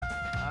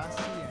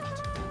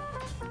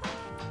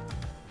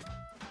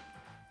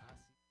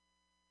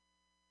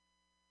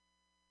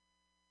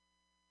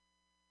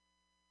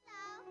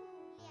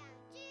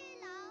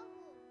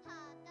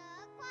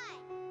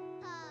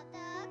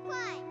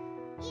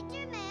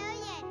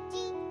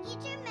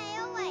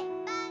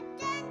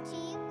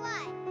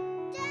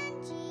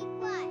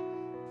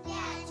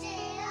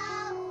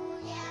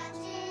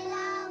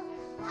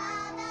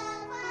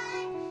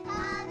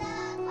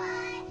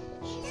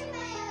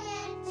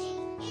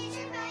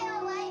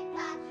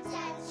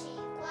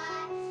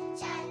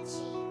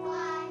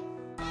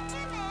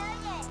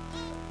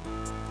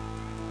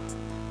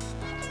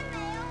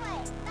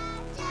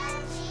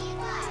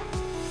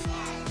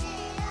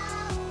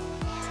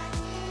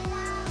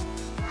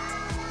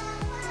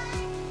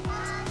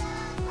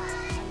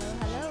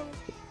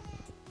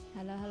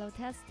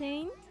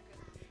Testing.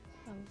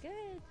 I'm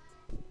good.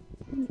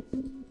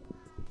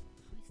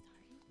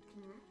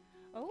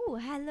 Oh,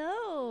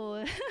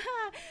 hello.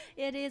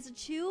 It is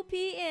 2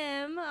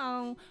 p.m.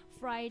 on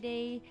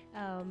Friday,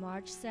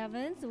 March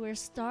 7th. We're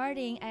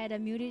starting at a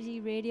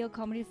MutinyRadio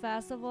Comedy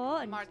Festival.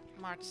 And March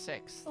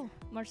 6th. Oh,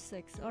 March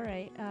 6th. All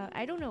right.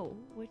 I don't know.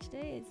 Which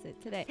day is it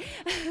today?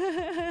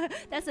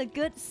 That's a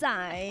good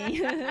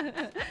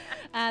sign.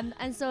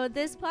 And so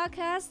this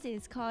podcast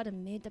is called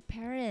Meet the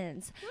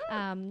Parents.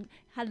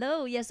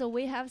 Hello. Yeah, so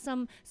we have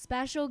some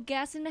special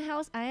guests in the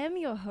house. I am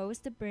your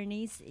host,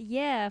 Bernice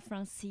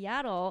from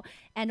Seattle.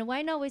 And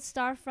why not we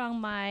start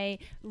from my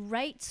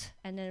right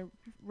and then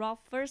Rolf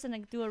first and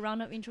then do a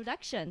round of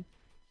introduction.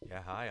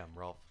 Yeah, hi, I'm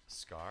Rolf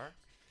Scar.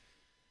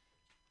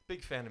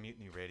 Big fan of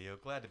Mutiny Radio.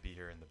 Glad to be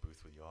here in the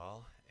booth with you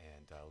all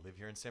and live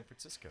here in San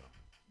Francisco.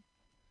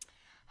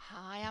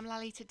 Hi, I'm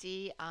Lalita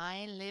D.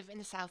 I live in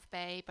the South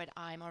Bay, but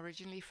I'm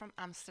originally from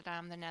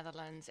Amsterdam, the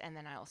Netherlands, and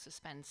then I also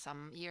spent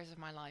some years of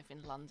my life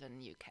in London,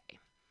 UK.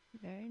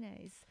 Very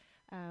nice.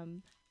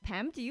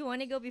 Pam, do you want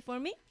to go before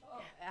me?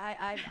 Oh,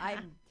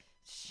 I'm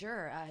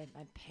sure.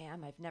 I'm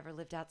Pam. I've never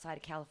lived outside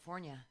of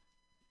California.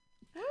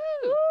 Woo!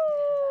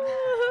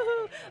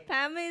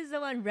 Pam is the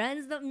one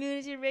runs the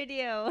Mutiny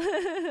Radio.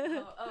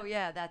 oh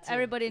yeah, that's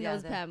everybody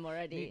knows Pam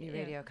already. Mutiny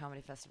Radio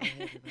Comedy Festival,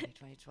 hey everybody,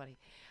 2020.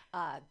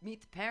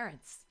 Meet the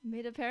parents.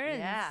 Meet the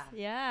parents.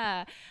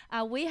 Yeah.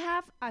 I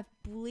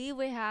believe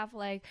we have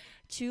like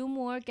 2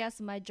 more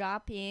guests might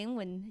drop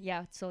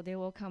in so they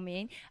will come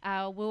in.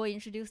 We will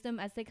introduce them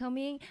as they come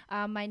in.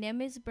 My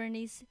name is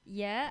Bernice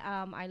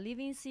I live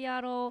in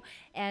Seattle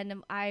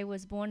and I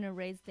was born and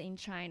raised in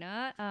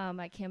China.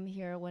 I came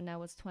here when I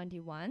was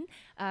 21.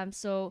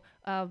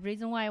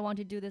 Reason why I want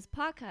to do this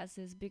podcast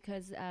is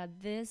because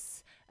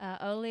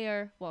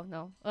earlier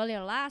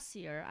last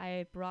year,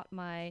 I brought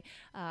my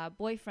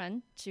boyfriend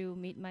to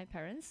meet my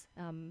parents.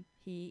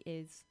 He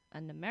is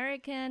an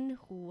American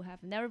who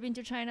have never been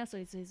to China, so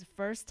it's his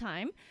first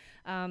time.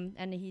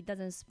 And he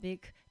doesn't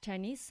speak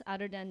Chinese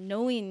other than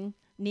knowing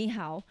ni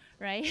hao,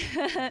 right?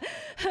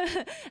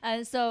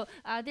 And so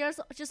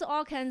there's just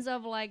all kinds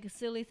of like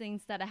silly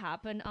things that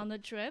happen on the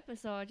trip.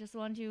 So I just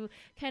want to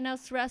kind of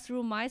stress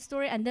through my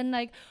story. And then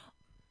like,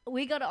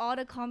 we got all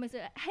the comments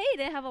that, hey,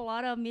 they have a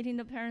lot of meeting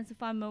the parents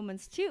fun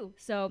moments too.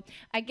 So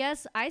I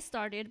guess I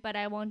started, but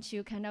I want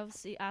to kind of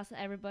ask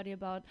everybody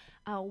about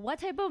what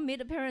type of meet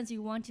the parents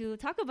you want to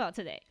talk about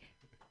today.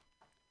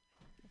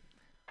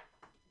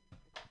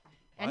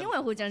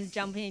 Anyone who just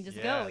jump in, just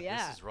go.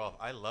 Yeah. This is Rolf.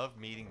 I love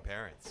meeting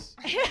parents.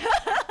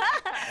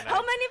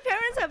 How many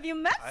parents have you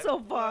met so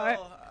far?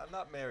 Well, I'm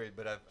not married,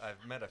 but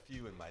I've met a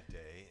few in my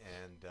day,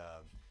 and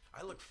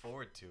I look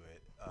forward to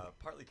it,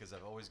 partly because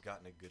I've always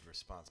gotten a good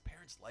response.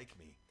 Parents like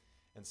me,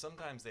 and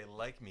sometimes they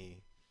like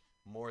me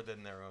more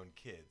than their own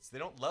kids. They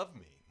don't love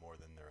me more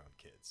than their own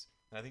kids,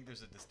 and I think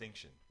there's a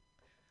distinction.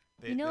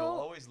 They'll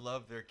always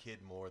love their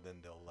kid more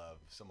than they'll love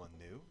someone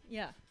new.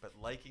 Yeah. But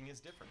liking is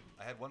different.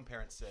 I had one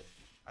parent said,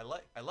 I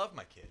love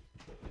my kid,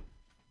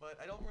 but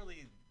I don't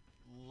really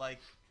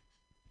like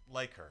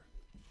her.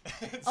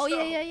 Oh,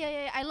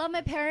 yeah. I love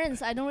my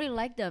parents. I don't really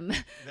like them.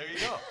 There you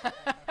go.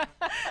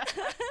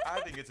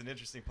 I think it's an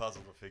interesting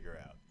puzzle to figure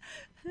out.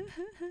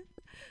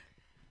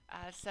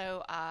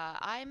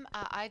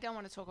 I don't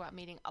want to talk about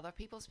meeting other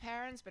people's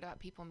parents, but about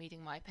people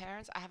meeting my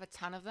parents. I have a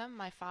ton of them.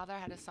 My father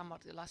had a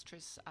somewhat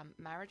illustrious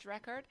marriage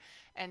record,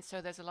 and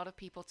so there's a lot of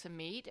people to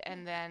meet.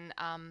 And then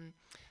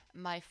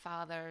my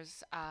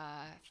father's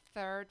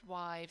third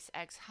wife's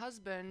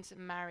ex-husband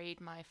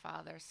married my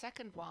father's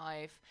second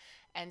wife.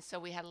 And so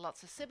we had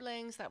lots of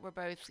siblings that were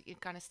both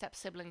kind of step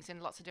siblings in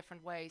lots of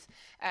different ways.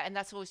 And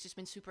that's always just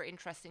been super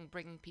interesting,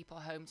 bringing people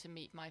home to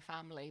meet my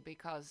family,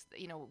 because,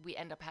 we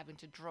end up having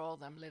to draw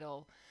them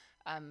little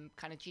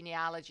kind of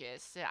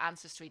genealogies,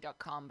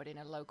 ancestry.com, but in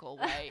a local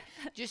way,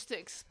 just to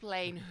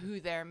explain who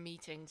they're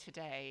meeting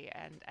today.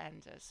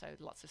 And so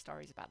lots of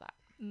stories about that.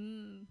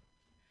 Mm.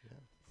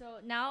 So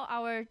now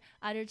our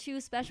other 2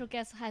 special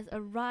guests has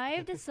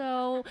arrived.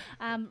 So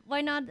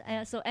why not?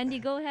 So Andy,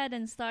 go ahead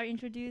and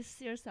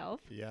introduce yourself.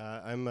 Yeah,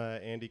 I'm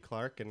Andy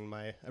Clark, and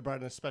I brought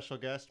in a special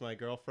guest, my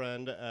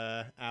girlfriend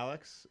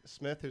Alex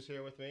Smith, who's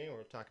here with me.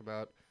 We'll talk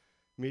about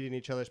meeting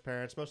each other's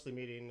parents, mostly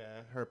meeting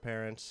her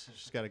parents.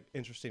 She's got an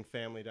interesting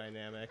family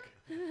dynamic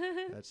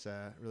that's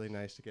really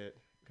nice to get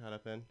caught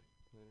up in.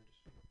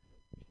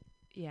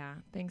 Yeah,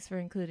 thanks for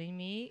including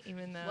me,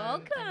 even though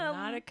Welcome. I'm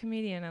not a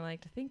comedian. I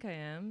like to think I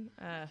am.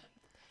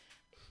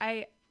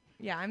 I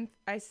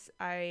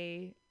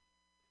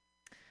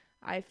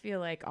feel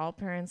like all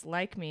parents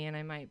like me, and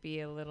I might be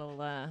a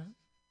little, I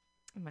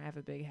might have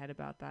a big head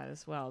about that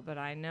as well, but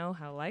I know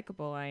how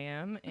likable I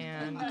am,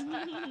 and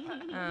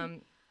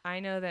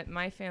I know that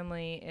my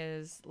family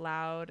is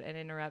loud and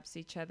interrupts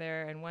each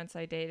other, and once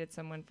I dated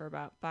someone for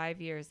about 5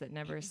 years that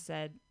never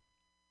said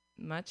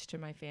much to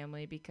my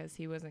family because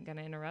he wasn't going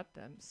to interrupt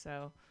them.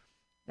 So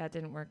that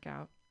didn't work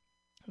out.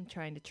 I'm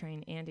trying to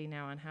train Andy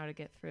now on how to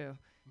get through,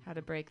 how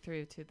to break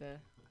through to the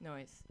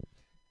noise.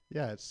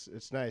 Yeah, it's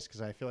nice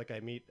because I feel like I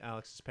meet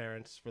Alex's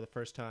parents for the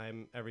first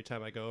time every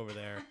time I go over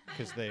there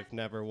because they've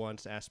never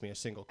once asked me a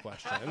single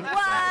question.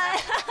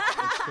 What?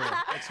 It's cool.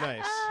 It's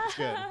nice. It's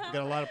good.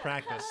 Got a lot of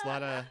practice. A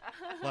lot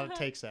of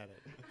takes at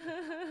it.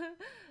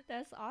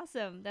 That's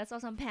awesome. That's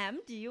awesome. Pam,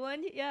 do you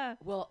want? Yeah.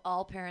 Well,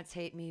 all parents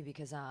hate me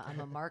because I'm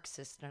a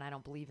Marxist and I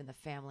don't believe in the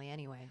family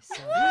anyway. So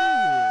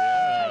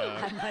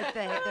Yeah.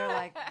 they're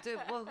like, dude,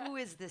 well, who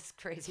is this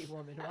crazy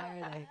woman? Why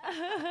are they?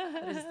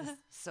 What is this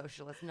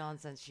socialist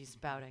nonsense she's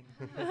spouting?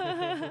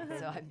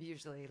 So I'm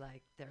usually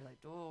like, they're like,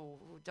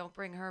 oh, don't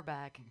bring her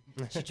back.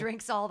 She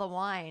drinks all the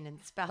wine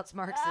and spouts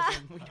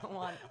Marxism. We don't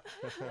want.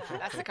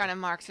 That's the kind of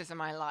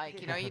Marxism I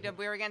like.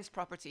 We're against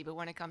property, but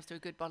when it comes to a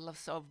good bottle of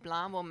Sauv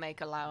Blanc, we'll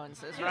make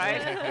allowances, right?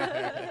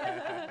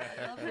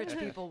 I love rich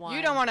people wine.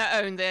 You don't want to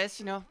own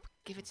this,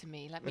 give it to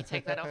me. Let me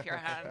take that off your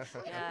hands.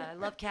 Yeah, I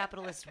love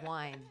capitalist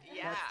wine.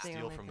 Yeah. That's the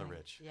Steal only from the thing.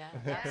 rich. Yeah,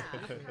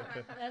 absolutely.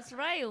 That's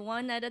right.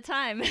 One at a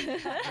time.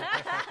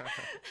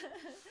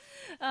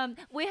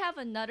 We have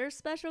another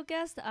special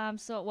guest.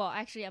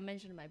 Actually, I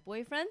mentioned my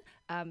boyfriend.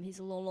 He's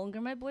no longer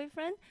my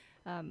boyfriend.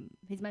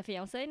 He's my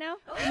fiance now.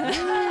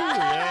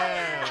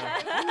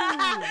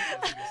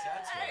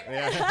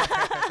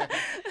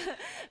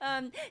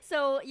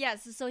 So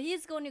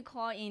he's going to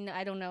call in,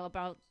 I don't know,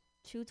 about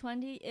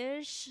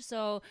 2:20-ish.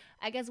 So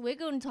I guess we're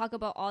going to talk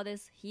about all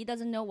this. He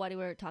doesn't know what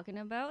we're talking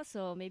about,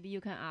 so maybe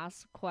you can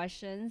ask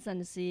questions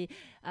and see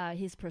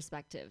his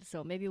perspective.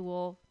 So maybe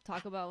we'll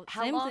talk about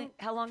How long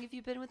have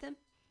you been with him?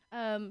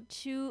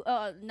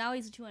 Now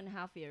he's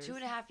 2.5 years.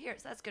 2.5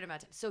 years. That's a good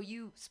amount of time. So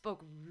you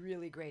spoke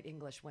really great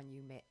English when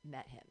you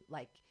met him.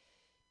 Like,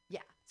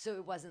 yeah. So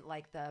it wasn't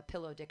like the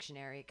Pillow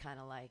Dictionary kind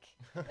of like,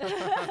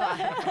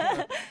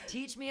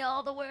 teach me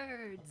all the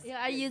words. Yeah,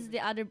 I use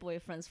the other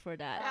boyfriends for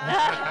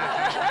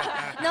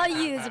that. Not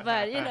use,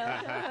 but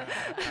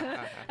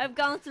I've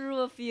gone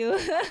through a few.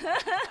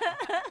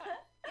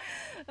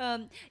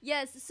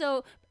 Yes,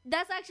 so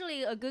that's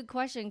actually a good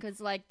question because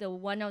like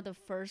one of the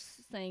first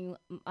thing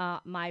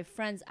my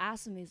friends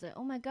asked me is like,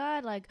 oh my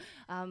god, like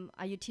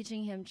are you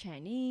teaching him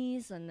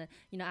Chinese? And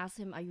ask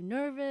him, are you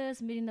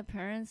nervous meeting the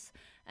parents?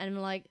 And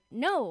I'm like,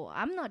 no,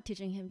 I'm not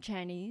teaching him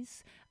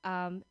Chinese.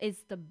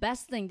 It's the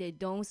best thing they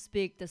don't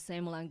speak the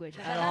same language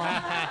at all.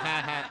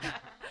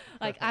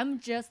 Like I'm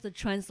just the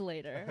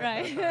translator,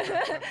 right?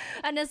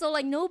 And then so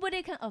like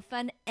nobody can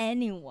offend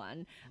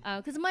anyone,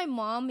 because my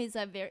mom is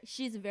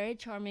she's very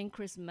charming,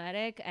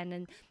 charismatic, and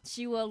then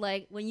she will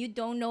like when you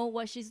don't know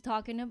what she's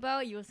talking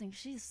about, you will think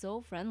she's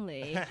so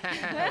friendly.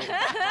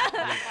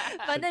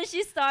 But then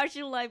she starts,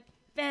 you like,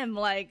 bam,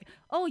 like,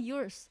 oh,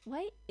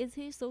 why is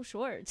he so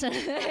short? So like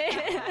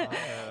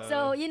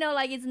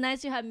it's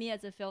nice to have me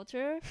as a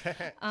filter.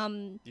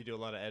 Do you do a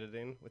lot of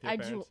editing with your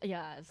parents?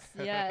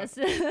 Yes.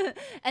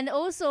 And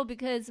also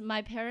because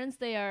my parents,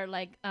 they are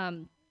like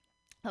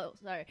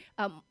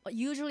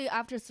usually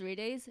after 3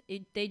 days,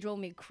 they drove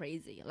me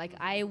crazy. Like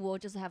I will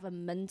just have a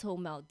mental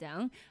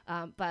meltdown.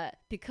 But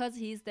because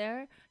he's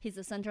there, he's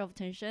the center of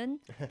attention.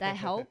 That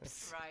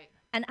helps. Right.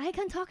 And I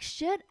can talk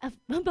shit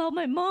about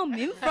my mom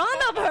in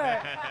front of her.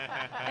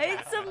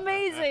 It's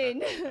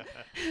amazing.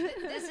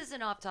 This is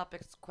an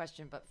off-topic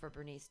question, but for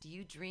Bernice, do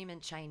you dream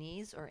in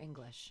Chinese or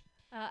English?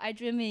 I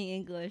dream in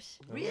English.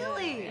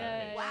 Really?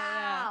 Yeah,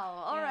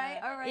 wow. All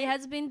right. It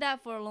has been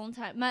that for a long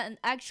time. But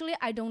actually,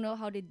 I don't know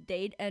how to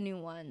date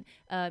anyone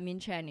in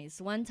Chinese.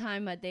 One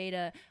time I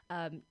dated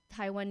a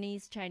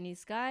Taiwanese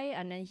Chinese guy,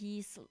 and then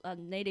his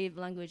native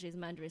language is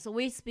Mandarin. So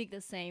we speak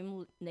the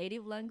same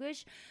native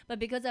language. But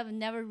because I've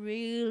never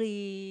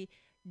really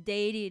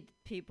dated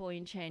people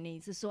in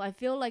Chinese, so I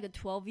feel like a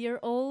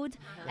 12-year-old.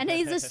 And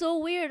it's just so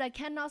weird. I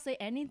cannot say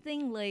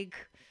anything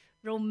like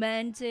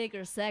romantic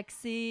or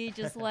sexy,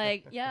 just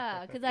like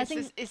because I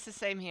think it's the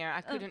same here. I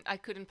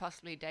couldn't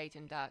possibly date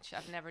in Dutch.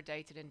 I've never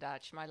dated in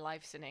Dutch. My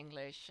life's in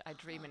English. I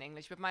dream in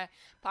English, but my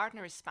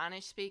partner is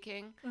Spanish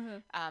speaking,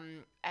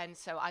 and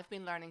so I've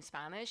been learning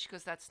Spanish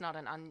because that's not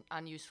an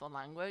unuseful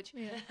language,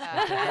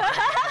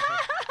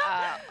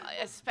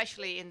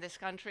 especially in this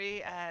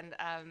country. And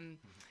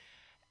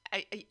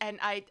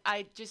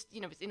I just,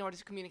 in order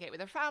to communicate with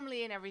her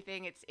family and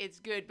everything, it's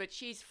good, but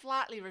she's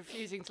flatly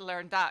refusing to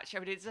learn Dutch. I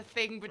mean, it's a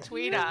thing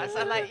between us.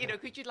 I'm like,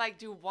 could you like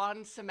do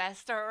one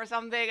semester or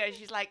something? And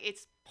she's like,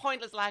 it's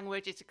pointless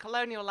language. It's a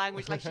colonial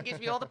language. Like she gives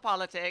me all the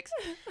politics.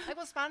 Like,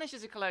 well, Spanish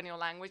is a colonial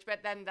language,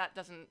 but then that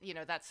doesn't,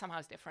 that somehow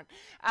is different.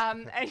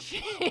 And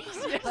she's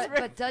just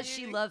but does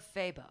she love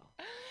Fabo?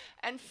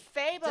 And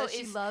Fabo does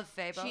she love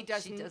Fabo? She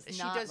does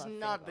love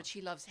not, Fabo. but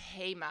she loves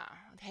Hema.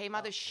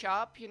 Hema, the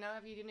shop,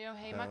 have you know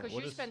Hema? Because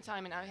you spend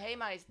time in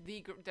Hema is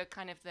the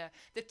kind of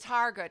the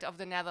Target of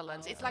the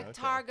Netherlands. It's like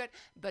Target,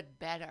 but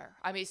better.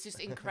 I mean, it's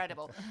just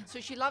incredible. So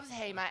she loves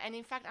Hema. And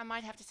in fact, I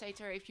might have to say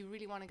to her, if you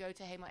really want to go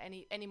to Hema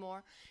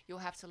anymore, you'll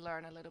have to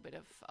learn a little bit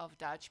of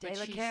Dutch. But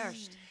That's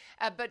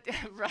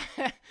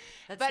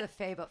the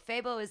Fabo.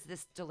 Fabo is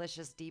this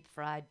delicious deep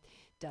fried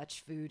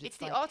Dutch food. It's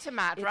the like,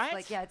 automat, it's right?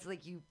 Like, yeah, it's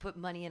like you put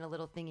money in a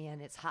little thingy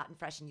and it's hot and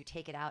fresh and you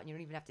take it out and you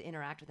don't even have to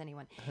interact with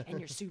anyone and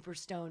you're super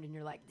stoned and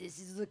you're like, this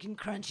is looking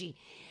crunchy.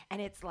 And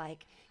it's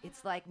like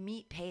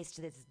meat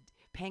paste that's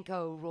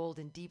panko rolled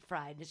and deep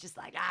fried. And it's just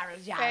like,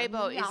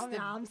 Fabo is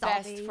the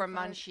best for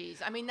munchies.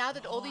 I mean, now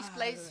that all these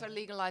places are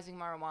legalizing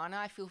marijuana,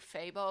 I feel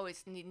Fabo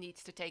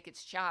needs to take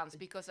its chance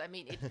because, I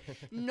mean,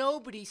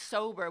 nobody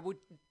sober would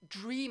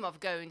dream of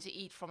going to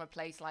eat from a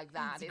place like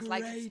that. It's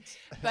like,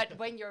 but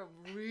when you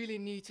really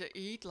need to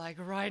eat, like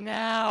right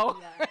now,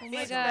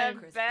 it's the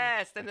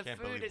best, and the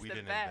food is we the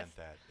didn't best. invent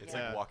that. It's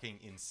like walking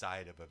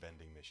inside of a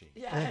vending machine.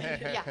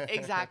 Yeah,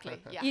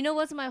 exactly. Yeah. You know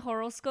what's my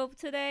horoscope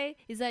today?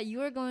 Is that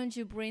you are going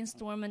to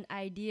brainstorm an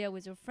idea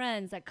with your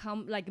friends that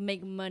come like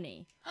make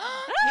money.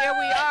 Here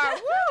we are.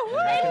 Woo!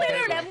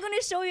 Literally, I'm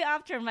gonna show you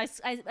after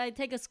I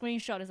take a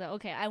screenshot and say,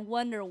 okay, I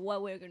wonder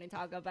what we're gonna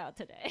talk about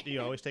today. Do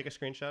you always take a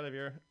screenshot of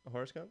your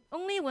horoscope?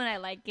 Only when I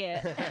like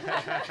it.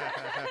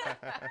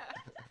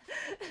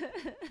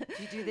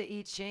 Do you do the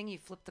I Ching? You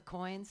flip the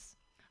coins?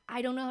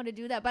 I don't know how to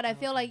do that, but I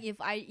feel like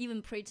if I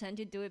even pretend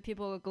to do it,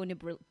 people are going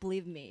to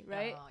believe me,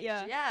 right? Oh,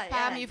 yeah.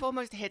 Pam, you've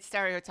almost hit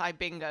stereotype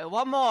bingo.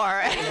 One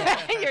more.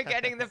 You're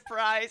getting the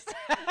prize.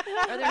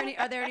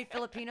 Are there any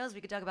Filipinos? We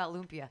could talk about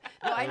lumpia.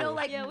 No, I know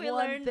like we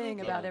one learned thing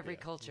lumpia. about every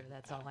culture.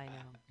 That's all I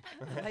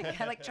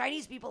know. like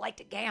Chinese people like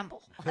to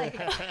gamble. Like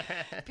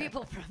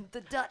people from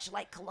the Dutch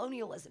like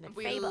colonialism and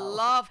We fabo.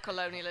 love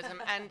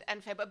colonialism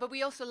and fabo, but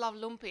we also love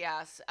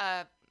lumpias.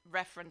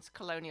 Reference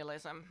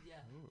colonialism. Yeah.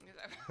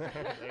 There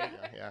you go.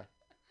 Yeah.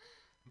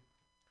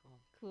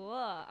 Cool.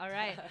 All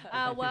right.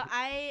 Well,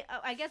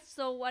 I guess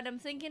so. What I'm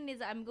thinking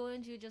is I'm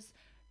going to just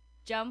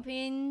jump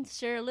in,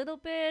 share a little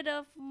bit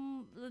of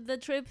the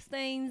trip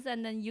things,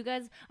 and then you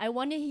guys, I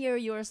want to hear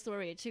your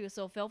story too.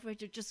 So feel free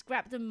to just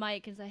grab the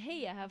mic and say,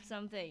 "Hey, I have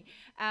something."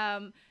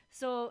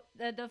 So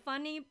the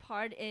funny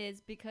part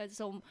is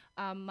because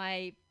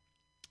my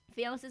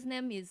fiance's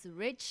name is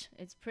Rich.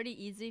 It's pretty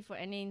easy for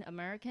any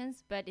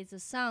Americans, but it's a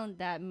sound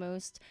that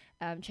most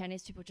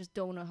Chinese people just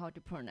don't know how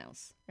to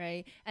pronounce,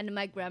 right? And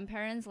my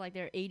grandparents, like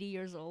they're 80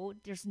 years old,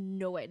 there's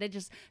no way. They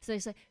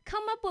say,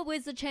 come up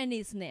with a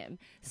Chinese name.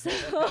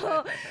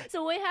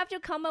 So we have to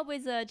come up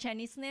with a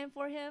Chinese name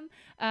for him.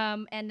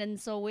 And then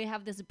so we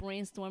have this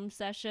brainstorm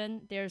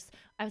session.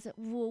 I said,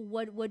 well,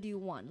 what do you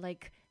want?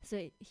 Like,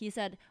 so he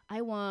said,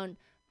 I want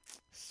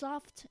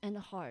soft and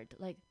hard,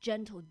 like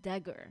gentle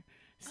dagger.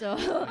 So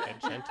Like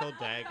a gentle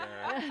dagger.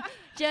 Why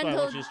gentle.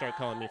 don't you start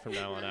calling me from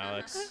now on,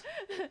 Alex?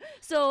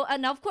 So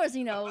and of course,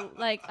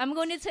 like I'm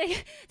going to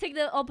take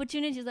the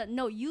opportunity that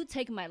no, you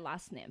take my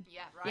last name.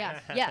 Yeah,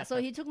 right. Yeah. So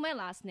he took my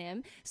last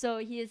name. So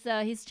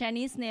his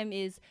Chinese name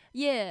is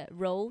Ye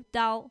Rou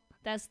Dao.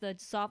 That's the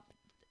soft,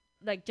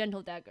 like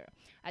gentle dagger.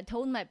 I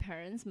told my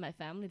parents, my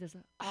family, they're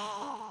like,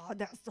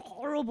 that's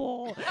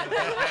horrible.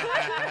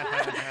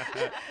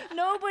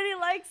 Nobody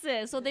likes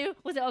it. So they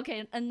was like,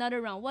 okay,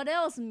 another round. What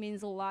else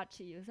means a lot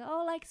to you?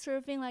 So, like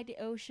surfing like the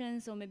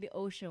ocean, so maybe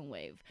ocean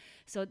wave.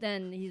 So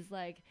then he's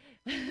like,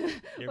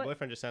 Your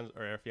boyfriend just sounds,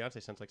 or your fiance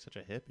sounds like such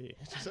a hippie.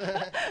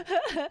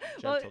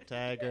 Gentle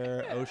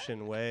dagger,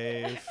 ocean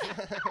wave.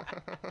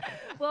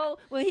 well,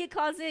 when he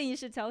calls in, you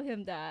should tell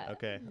him that.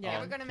 Okay.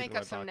 Yeah. We're gonna Keep make in my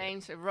up some pocket.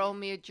 names.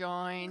 Romeo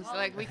joins.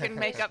 Like we can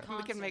make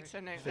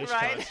some names. Fish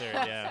Right. concert,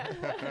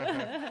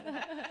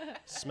 yeah.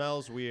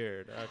 Smells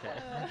weird.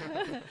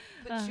 Okay.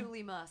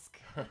 Patchouli musk.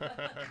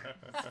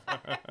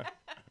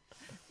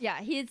 Yeah,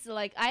 he's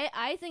like,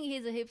 I think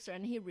he's a hipster,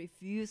 and he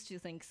refused to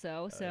think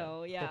so.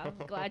 So yeah,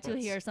 I'm glad to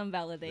hear some The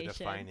validation.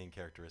 defining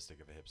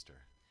characteristic of a hipster.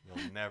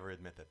 You'll never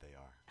admit that they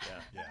are.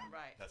 Yeah.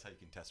 Right. That's how you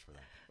can test for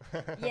them.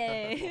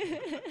 Yay.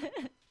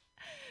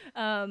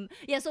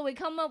 Yeah, so we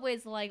come up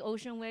with like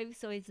ocean wave,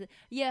 so it's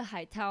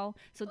hai tao.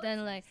 So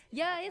then like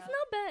it's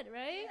not bad,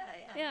 right?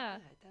 Yeah.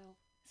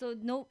 So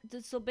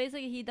so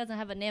basically he doesn't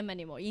have a name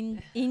anymore.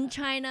 In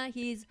China,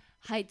 he's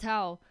hai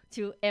tao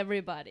to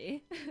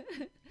everybody.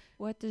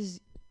 What does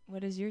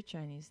your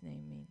Chinese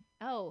name mean?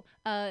 Oh,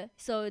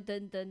 so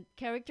the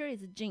character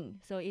is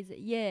Jing, so it's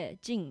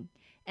Jing,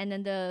 and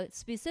then the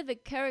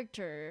specific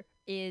character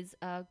is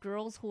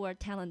girls who are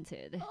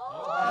talented.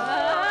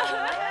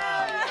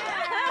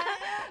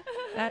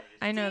 That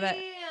I know that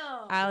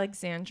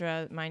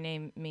Alexandra, my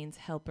name means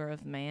helper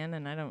of man,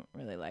 and I don't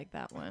really like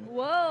that one.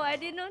 Whoa, I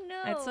did not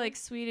know. It's like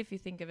sweet if you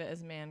think of it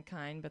as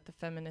mankind, but the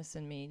feminist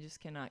in me just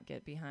cannot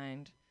get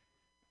behind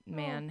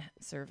man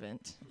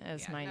servant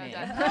as my name.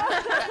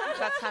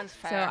 That sounds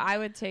fair. So I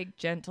would take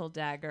gentle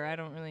dagger. I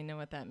don't really know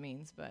what that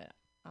means, but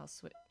I'll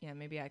switch. Yeah,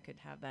 maybe I could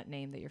have that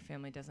name that your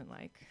family doesn't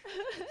like.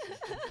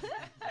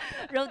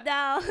 wrote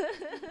down.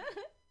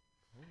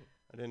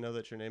 I didn't know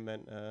that your name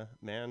meant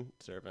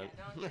manservant.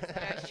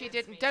 She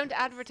didn't. Don't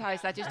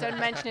advertise that. Just don't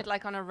mention it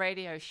like on a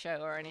radio show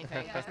or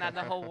anything, because now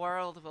the whole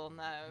world will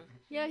know.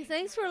 Yeah,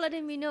 thanks for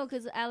letting me know,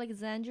 because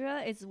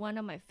Alexandra is one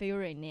of my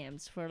favorite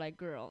names for like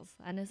girls.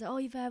 And I said, oh,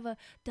 if I have a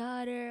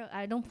daughter,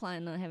 I don't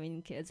plan on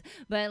having kids,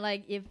 but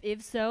like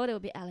if so, it will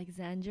be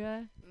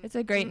Alexandra. It's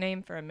a great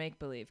name for a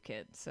make-believe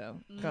kid, so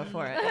go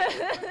for it.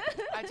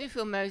 I do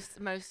feel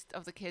most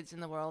of the kids in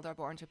the world are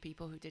born to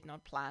people who did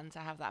not plan to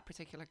have that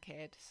particular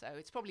kid. So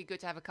it's probably good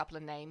to have a couple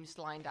of names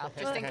lined up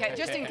just in case.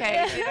 Just in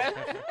case, you know.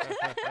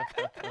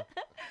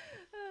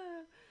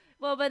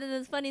 Well, but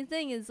the funny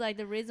thing is, like,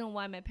 the reason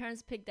why my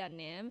parents picked that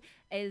name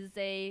is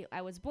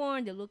I was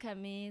born, they look at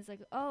me, it's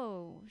like,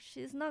 oh,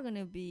 she's not going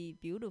to be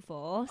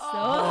beautiful. So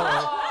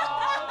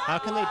How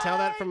can they tell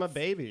that from a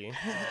baby?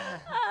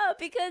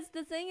 because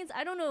the thing is,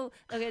 I don't know.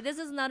 Okay, this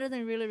is another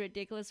thing really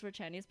ridiculous for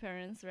Chinese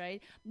parents,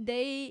 right?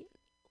 They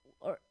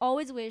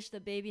always wish the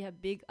baby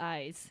had big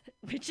eyes,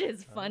 which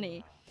is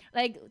funny.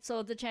 Like,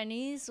 so the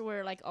Chinese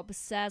were like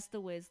obsessed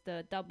with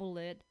the double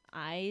lid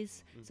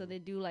eyes. So they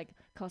do like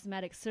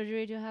cosmetic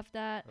surgery to have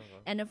that.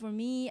 And then for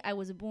me, I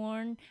was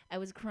born, I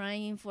was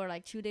crying for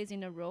like 2 days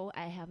in a row.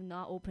 I have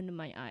not opened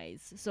my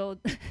eyes. So,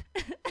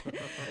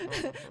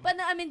 but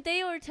I mean,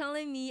 they were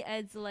telling me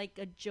as like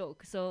a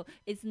joke. So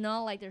it's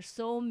not like they're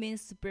so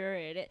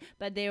mean-spirited,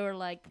 but they were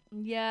like,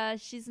 yeah,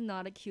 she's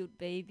not a cute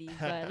baby,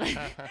 but like,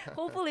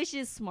 hopefully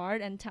she's smart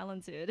and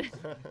talented.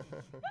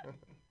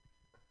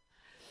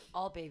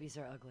 All babies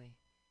are ugly.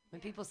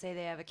 When people say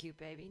they have a cute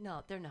baby,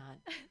 no, they're not.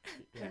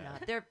 They're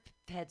not. Their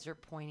heads are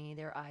pointy.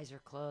 Their eyes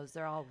are closed.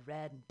 They're all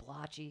red and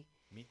blotchy.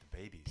 Meet the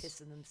babies.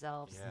 Pissing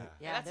themselves.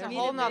 Yeah. That's they're a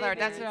whole nother. babies.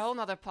 That's a whole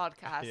nother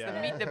podcast. Yeah.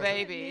 The Meet the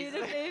Babies. The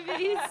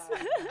babies.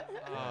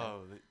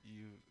 Oh,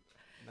 you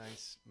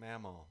nice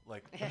mammal.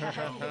 Like,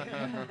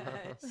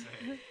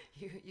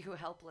 You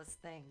helpless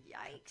thing.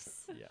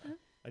 Yikes. Yeah.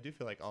 I do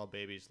feel like all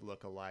babies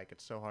look alike.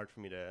 It's so hard for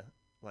me to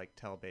like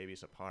tell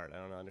babies apart. I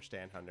don't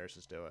understand how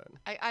nurses do it.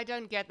 I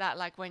don't get that,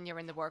 like when you're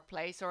in the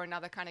workplace or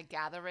another kind of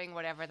gathering,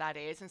 whatever that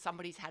is, and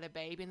somebody's had a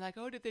baby and like,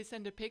 oh, did they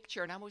send a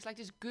picture? And I'm always like,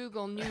 just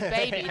Google new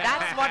baby.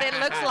 That's what it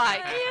looks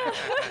like.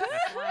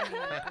 Slimy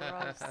and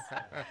gross.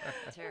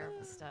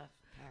 Terrible stuff.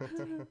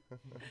 Parenting.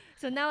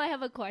 So now I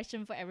have a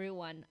question for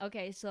everyone.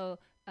 Okay, so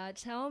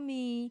tell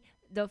me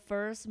the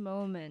first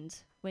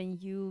moment when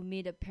you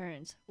meet a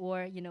parent,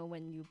 or you know,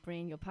 when you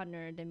bring your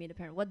partner, they meet a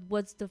parent.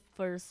 What's the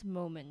first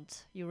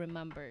moment you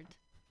remembered,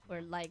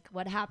 or like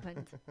what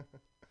happened?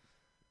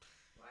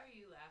 Why are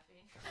you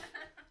laughing?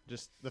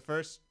 Just the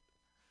first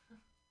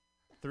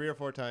 3 or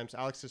 4 times,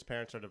 Alex's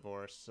parents are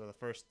divorced, so the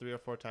first 3 or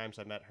 4 times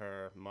I met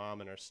her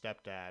mom and her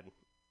stepdad,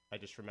 I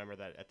just remember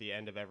that at the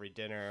end of every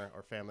dinner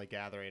or family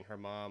gathering, her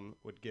mom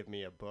would give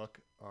me a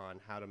book on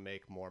how to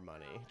make more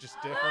money. Just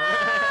different.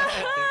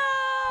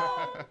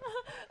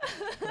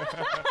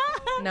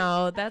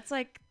 No, that's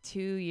like 2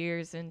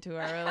 years into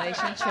our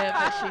relationship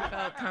that she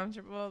felt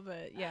comfortable,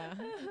 but yeah,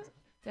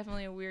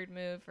 definitely a weird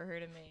move for her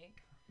to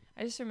make.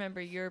 I just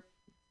remember your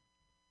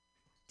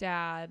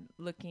dad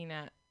looking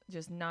at,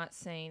 just not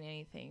saying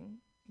anything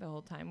the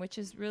whole time, which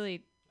is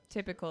really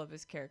typical of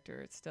his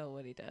character. It's still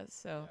what he does.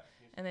 So,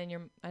 and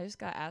then I just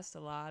got asked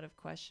a lot of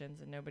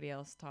questions and nobody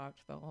else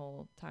talked the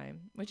whole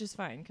time, which is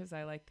fine because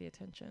I like the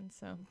attention.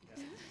 So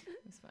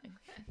it's fine.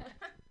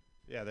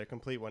 Yeah, they're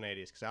complete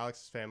 180s because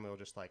Alex's family will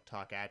just like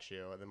talk at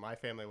you, and then my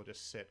family will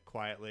just sit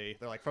quietly.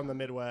 They're like from the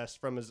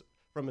Midwest, from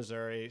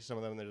Missouri. Some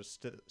of them, they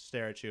just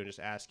stare at you and just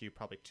ask you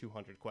probably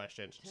 200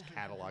 questions, just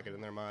catalog it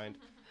in their mind.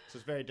 So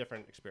it's very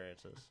different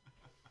experiences.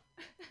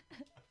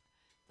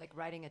 Like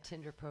writing a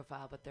Tinder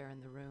profile, but they're in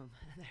the room.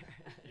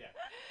 Yeah.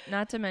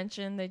 Not to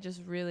mention, they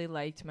just really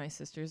liked my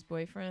sister's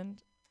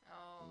boyfriend,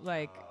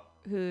 like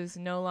who's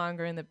no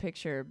longer in the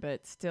picture,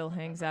 but still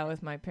hangs out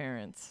with my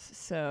parents.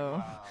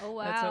 So Oh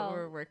wow. that's what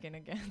we're working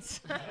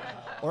against.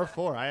 Or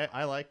 4.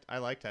 I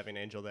liked having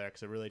Angel there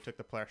because it really took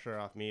the pressure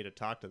off me to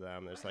talk to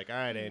them. It's like, all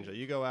right, Angel,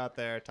 you go out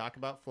there, talk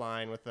about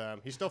flying with them.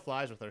 He still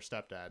flies with her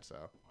stepdad,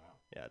 so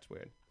yeah, it's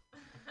weird.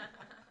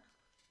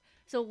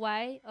 So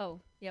why?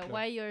 Oh, yeah.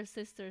 Why your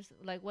sisters?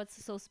 Like,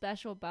 what's so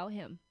special about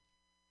him?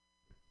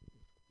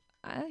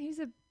 He's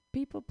a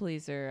people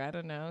pleaser. I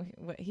don't know.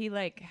 He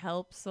like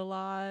helps a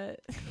lot.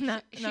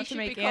 not to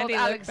make Andy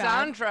look bad.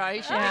 Alexandra.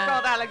 He should be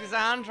called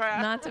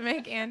Alexandra. Not to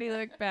make Andy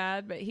look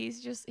bad, but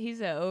he's an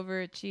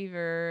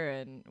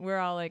overachiever, and we're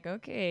all like,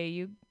 okay,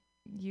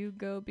 you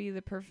go be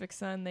the perfect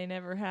son they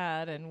never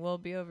had, and we'll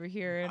be over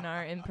here in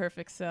our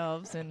imperfect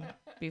selves and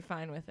be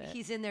fine with it.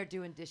 He's in there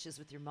doing dishes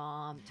with your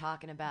mom,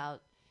 talking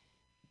about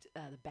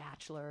The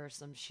Bachelor or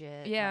some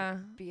shit. Yeah.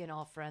 Like, being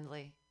all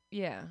friendly.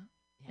 Yeah.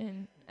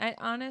 And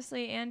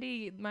honestly,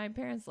 Andy, my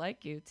parents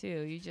like you too.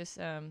 You just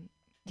I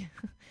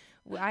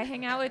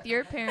hang out with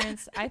your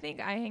parents. I think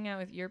I hang out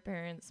with your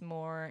parents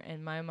more,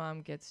 and my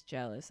mom gets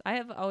jealous. I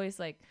have always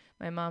like,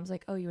 my mom's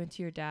like, oh, you went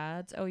to your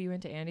dad's? Oh, you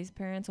went to Andy's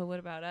parents? Well, what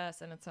about us?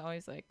 And it's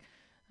always like,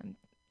 I'm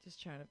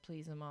just trying to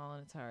please them all,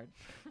 and it's hard.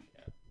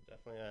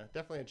 Yeah,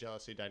 definitely a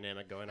jealousy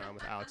dynamic going on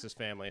with Alex's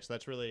family. So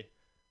that's really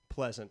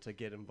pleasant to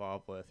get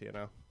involved with, you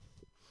know.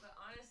 But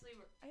honestly,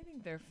 I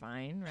think they're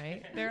fine,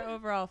 right? They're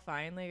overall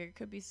fine. Like, it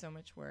could be so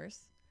much worse.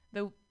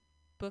 The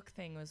book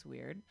thing was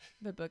weird.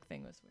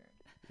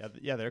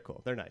 Yeah, they're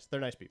cool. They're nice. They're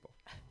nice people.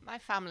 My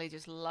family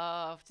just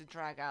love to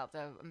drag out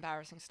the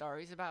embarrassing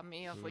stories about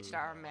me, of which there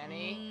are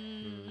many.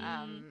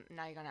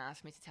 Now you're going to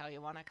ask me to tell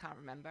you one. I can't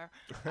remember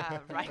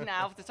right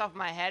now off the top of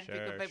my head.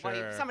 But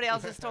when somebody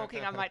else is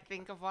talking, I might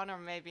think of one or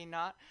maybe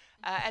not.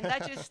 And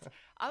that just,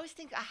 I always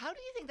think, how do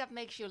you think that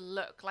makes you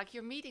look? Like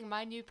you're meeting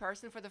my new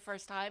person for the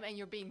first time and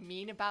you're being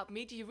mean about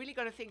me. Do you really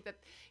going to think that,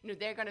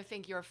 they're going to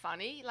think you're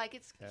funny? Like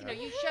it's,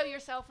 you show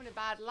yourself in a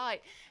bad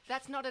light.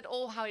 That's not at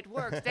all how it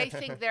works. They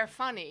think they're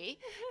funny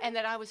and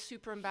that I was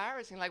super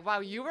embarrassing. Like, wow,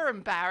 you were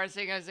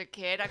embarrassing as a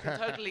kid. I can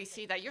totally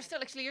see that. You're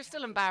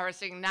still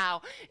embarrassing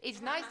now.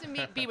 It's nice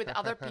to be with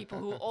other people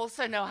who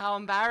also know how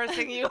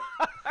embarrassing you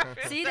are.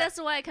 See,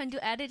 that's why I can do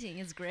editing.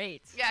 It's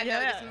great. Yeah,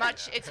 no,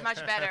 it's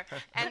much better.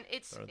 And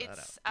it's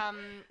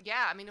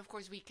I mean, of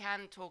course we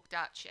can talk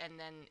Dutch and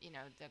then,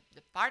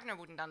 the partner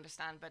wouldn't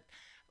understand, but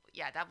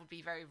yeah, that would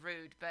be very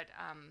rude. But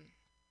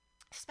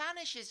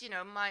Spanish is,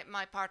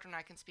 my partner and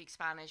I can speak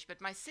Spanish, but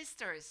my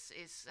sister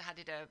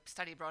did a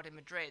study abroad in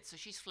Madrid, so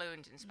she's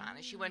fluent in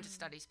Spanish. She went to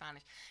study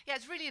Spanish. Yeah,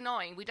 it's really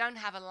annoying. We don't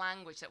have a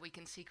language that we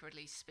can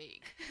secretly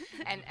speak,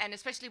 and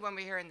especially when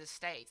we're here in the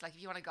States. Like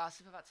if you want to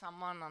gossip about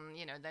someone,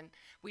 then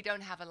we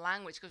don't have a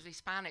language because we're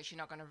Spanish. You're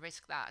not going to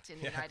risk that in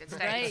the United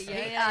States.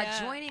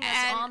 Right? Joining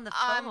us on the phone.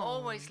 I'm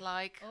always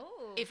like,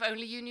 if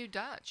only you knew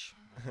Dutch.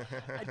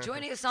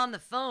 Joining us on the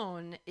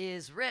phone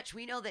is Rich.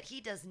 We know that he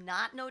does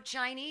not know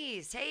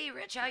Chinese. Hey,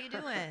 Rich, how you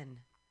doing?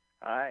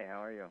 Hi,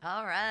 how are you?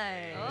 All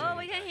right. Oh,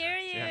 we can hear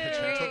you. Yeah,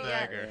 gentle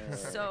dagger.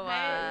 So,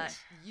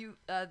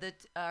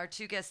 our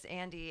two guests,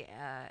 Andy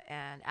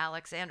and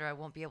Alexandra,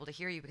 won't be able to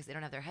hear you because they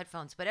don't have their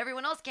headphones, but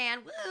everyone else can.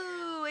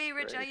 Woo! Hey,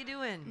 Rich, how you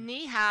doing?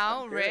 Ni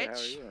hao, Good, Rich. how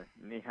are you?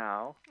 Ni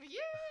hao.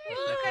 Yay,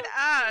 look at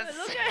us.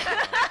 Look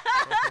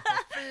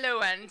at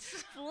Fluent.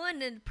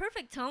 fluent and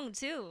perfect tone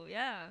too.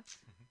 Yeah.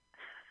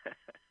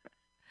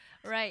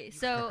 Right.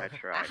 So, I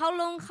tried. how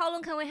long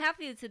can we have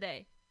you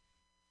today?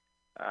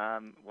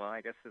 Well,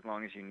 I guess as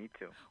long as you need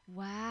to.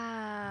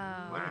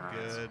 Wow. What a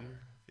good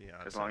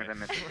fiance. As long as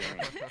I'm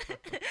entertaining.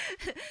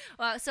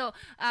 Well, so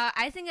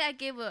I think I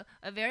gave a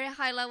very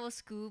high level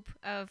scoop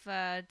of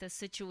the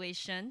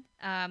situation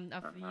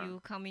of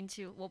you coming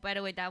to. Well, by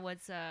the way, that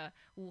was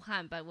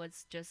Wuhan, but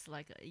was just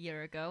like a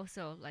year ago,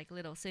 so like a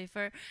little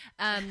safer.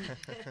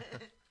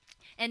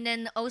 And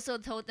then also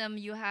told them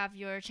you have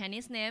your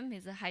Chinese name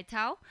is Hai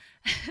Tao.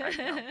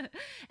 And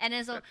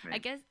then so That's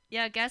me.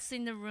 I guess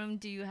in the room,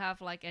 do you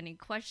have like any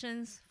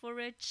questions for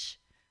Rich?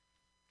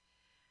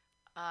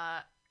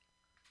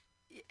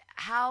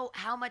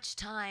 How much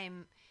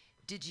time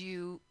did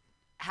you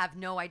have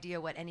no idea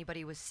what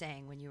anybody was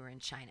saying when you were in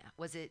China?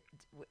 Was it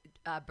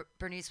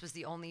Bernice was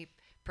the only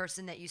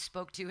person that you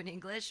spoke to in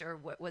English, or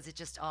was it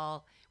just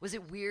all? Was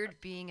it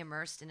weird being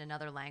immersed in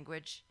another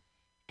language?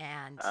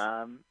 And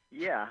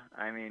yeah,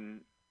 I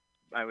mean,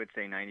 I would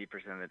say 90%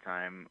 of the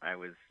time I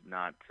was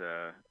not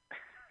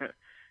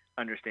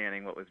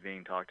understanding what was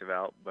being talked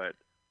about, but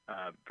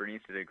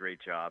Bernice did a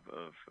great job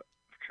of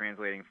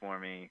translating for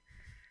me.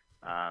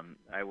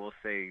 I will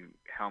say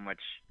how much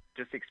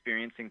just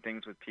experiencing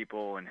things with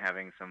people and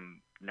having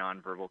some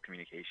nonverbal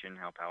communication,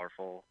 how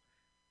powerful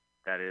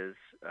that is,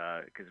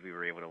 because we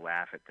were able to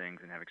laugh at things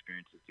and have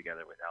experiences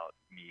together without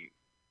me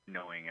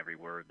knowing every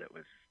word that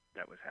was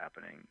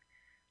happening.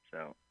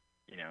 So,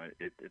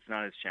 it's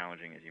not as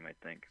challenging as you might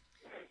think.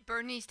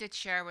 Bernice did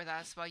share with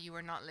us while you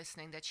were not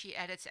listening that she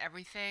edits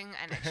everything,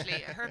 and actually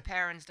her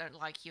parents don't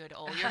like you at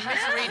all. You're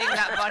misreading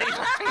that body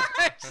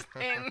language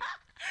thing.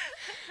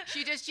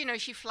 She just,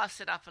 she fluffs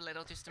it up a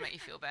little just to make you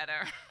feel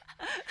better.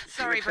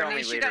 Sorry, tell me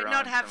Bernice, you later don't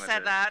not on have some of said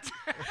the- that.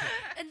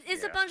 And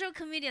it's a Yeah. bunch of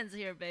comedians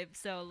here, babe.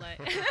 So like.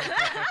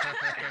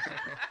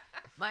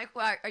 Mike,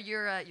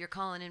 you're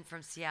calling in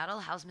from Seattle.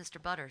 How's Mr.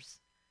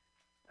 Butters?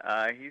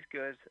 He's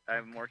good.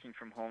 I'm working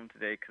from home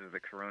today because of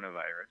the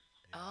coronavirus.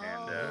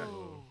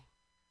 Oh.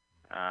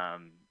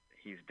 And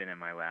he's been in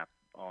my lap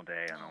all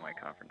day on all my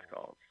conference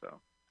calls. So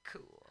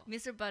Cool.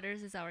 Mr.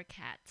 Butters is our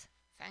cat.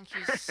 Thank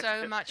you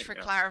so much for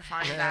Yeah.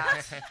 clarifying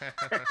that.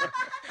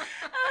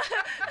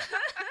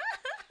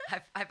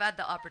 I've had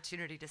the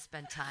opportunity to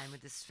spend time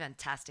with this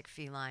fantastic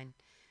feline.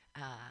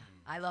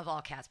 I love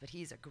all cats, but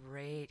he's a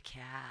great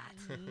cat.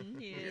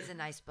 He's a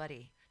nice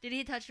buddy. Did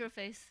he touch your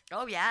face?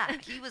 Oh yeah,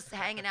 he was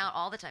hanging out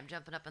all the time,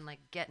 jumping up and like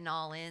getting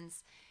all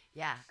ins.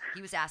 Yeah,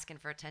 he was asking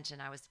for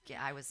attention. I was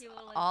You were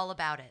like- all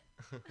about it.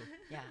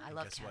 Yeah, I And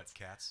love guess cats. what?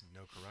 Cats,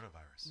 no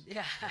coronavirus.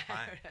 Yeah,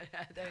 Fine.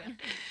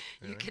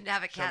 you Really? can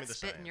have a Show me cat the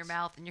spit in your science.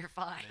 mouth and you're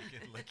fine. They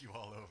can lick you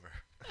all over.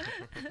 Getting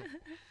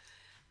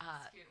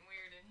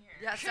weird in here.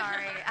 Yeah,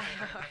 sorry.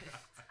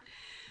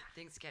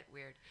 Things get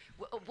weird.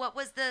 What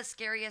was the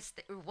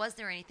scariest? Was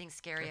there anything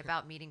scary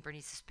about meeting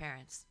Bernice's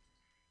parents?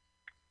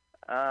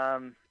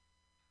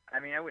 I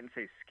mean, I wouldn't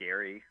say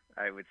scary.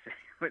 I would say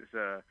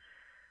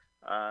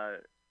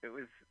it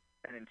was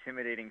an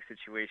intimidating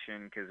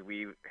situation because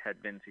we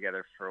had been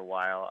together for a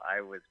while.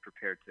 I was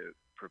prepared to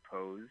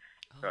propose,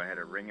 so I had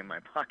a ring in my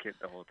pocket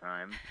the whole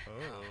time.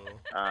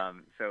 Oh.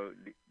 So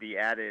the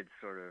added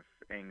sort of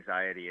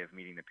anxiety of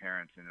meeting the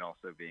parents and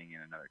also being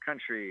in another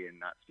country and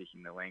not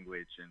speaking the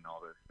language and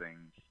all those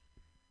things.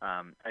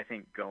 I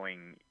think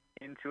going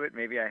into it,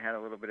 maybe I had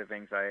a little bit of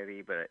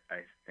anxiety, but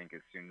I think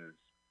as soon as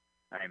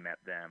I met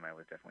them, I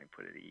was definitely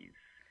put at ease.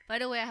 By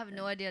the way, I have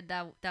no idea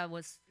that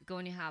was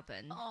going to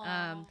happen.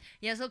 Oh.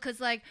 Yeah, so because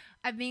like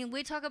I mean,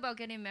 we talk about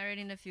getting married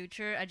in the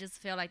future. I just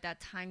feel like that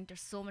time there's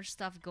so much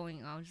stuff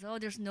going on. So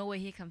there's no way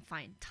he can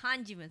find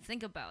time to even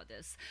think about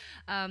this.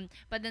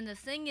 But then the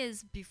thing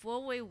is,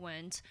 before we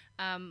went,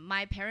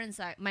 my parents,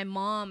 my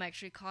mom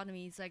actually called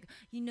me. It's like,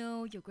 you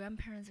know, your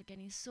grandparents are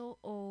getting so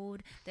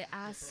old. They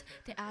ask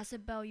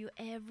about you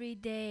every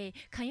day.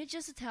 Can you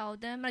just tell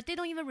them? Like they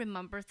don't even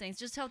remember things.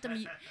 Just tell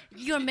them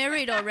you're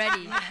married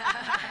already.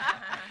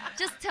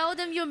 Just tell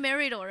them you're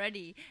married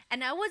already.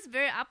 And I was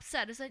very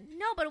upset. It's like,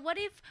 no, but what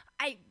if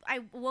I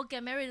will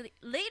get married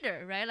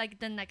later, right? Like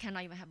then I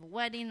cannot even have a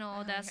wedding and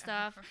all that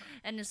stuff.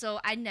 And so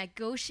I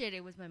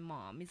negotiated with my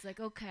mom. It's like,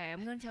 okay,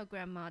 I'm going to tell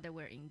grandma that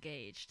we're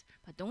engaged,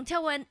 but don't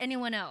tell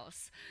anyone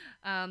else.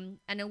 And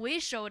then we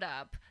showed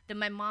up. Then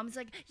my mom's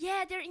like,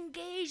 yeah, they're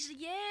engaged,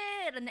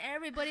 yeah. And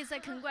everybody's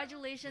like,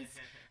 congratulations.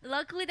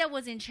 Luckily that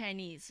was in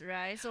Chinese,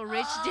 right? So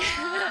Rich did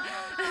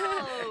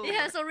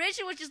yeah, so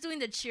Rich was just doing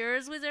the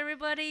cheers with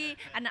everybody,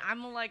 and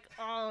I'm like,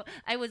 oh,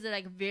 I was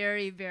like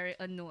very, very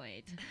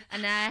annoyed.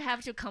 And I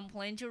have to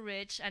complain to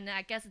Rich, and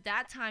I guess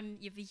that time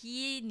if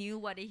he knew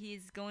what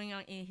is going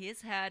on in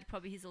his head,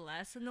 probably he's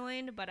less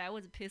annoyed, but I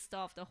was pissed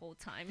off the whole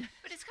time.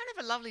 But it's kind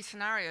of a lovely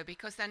scenario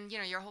because then, you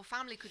know, your whole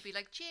family could be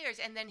like, cheers,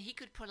 and then he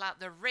could pull out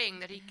the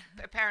ring that he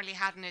apparently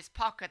had in his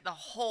pocket the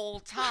whole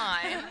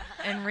time.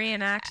 And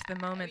reenact the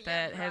moment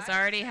Yeah, that has right.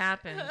 already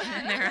happened.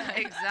 in their life.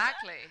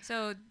 Exactly.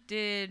 So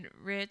did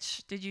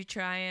you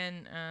try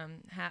and,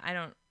 I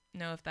don't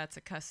know if that's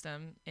a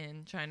custom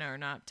in China or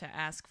not, to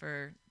ask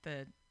for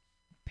the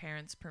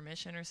parents'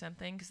 permission or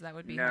something? Because that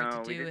would be hard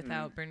No, to we do didn't.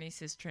 without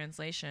Bernice's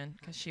translation,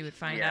 because she would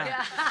find Yeah.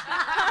 out.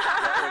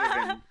 That would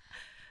have been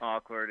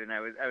awkward, and I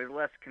was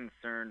less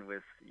concerned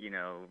with, you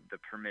know, the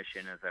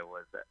permission as I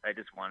was. I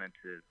just wanted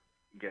to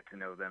get to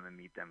know them and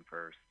meet them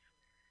first.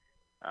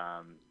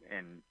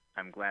 And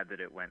I'm glad that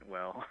it went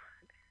well,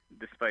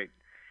 despite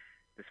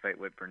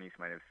what Bernice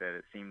might have said.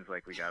 It seems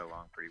like we got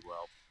along pretty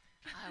well.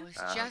 I was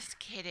just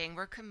kidding.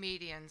 We're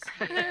comedians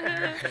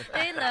here.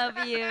 They love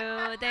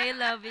you. They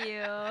love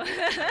you.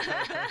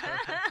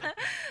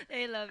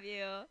 They love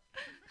you.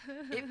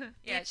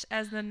 Yeah,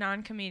 as the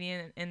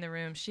non-comedian in the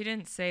room, she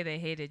didn't say they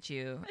hated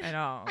you at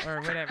all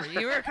or whatever.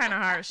 You were kind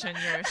of harsh in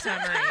your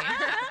summary.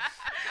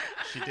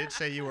 She did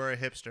say you were a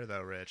hipster,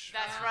 though, Rich.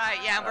 That's right.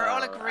 Yeah, we're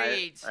all Oh,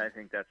 agreed. I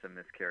think that's a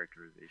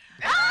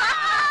mischaracterization.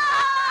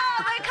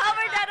 Oh, we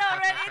covered that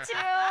already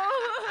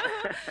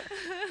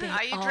too.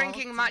 Are you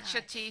drinking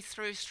matcha tea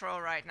through straw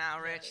right now,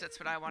 Rich? That's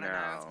what I want to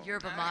know. No.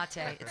 Yerba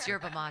mate. It's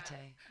yerba mate.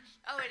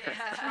 Oh, it is.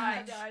 That's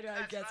right.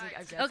 I'm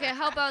guessing. Okay,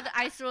 how about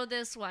I throw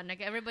this one?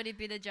 Like everybody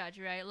be the judge,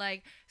 right?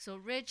 Like so,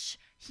 Rich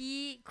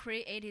he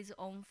create his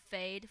own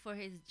fade for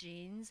his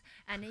jeans,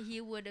 and he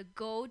would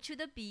go to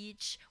the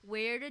beach,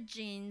 wear the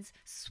jeans,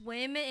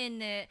 swim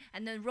in it,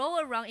 and then roll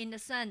around in the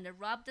sun,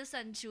 rub the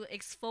sun to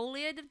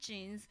exfoliate the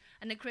jeans,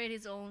 and then create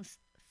his own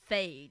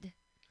fade.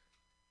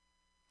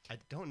 I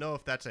don't know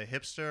if that's a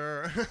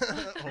hipster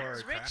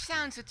or. Rich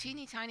sounds a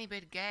teeny tiny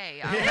bit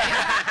gay.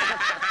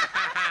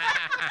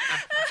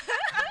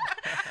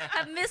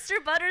 Have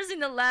Mr. Butters in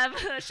the lab.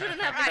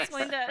 Shouldn't have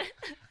explained that.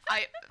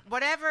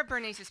 Whatever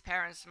Bernice's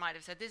parents might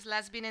have said, this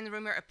lesbian in the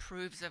room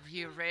approves of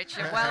you, Rich.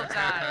 You're well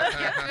done.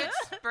 Yeah, good.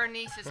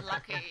 Bernice is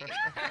lucky.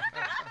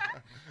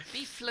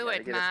 Be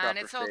fluid, get a man. proper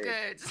It's all fade.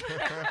 good.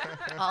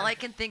 All I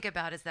can think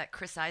about is that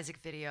Chris Isaac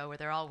video where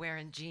they're all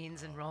wearing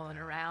jeans and rolling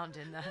around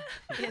in the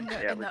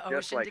Yeah, it was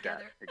just ocean like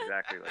together. that.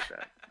 Exactly like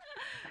that.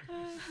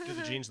 Do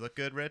the jeans look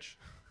good, Rich?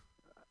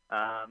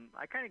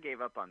 I kind of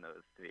gave up on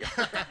those, to be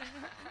honest.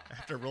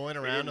 After rolling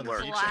around on the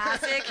work. beach?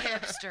 Classic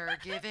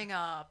hipster giving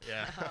up.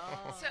 Yeah.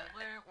 Oh,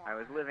 I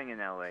was living in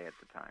LA at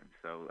the time,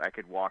 so I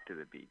could walk to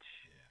the beach.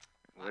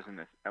 I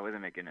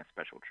wasn't making a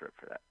special trip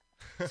for that.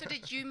 So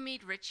did you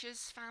meet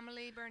Rich's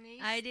family,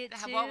 Bernice? I did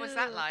too. What was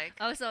that like?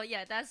 Oh, so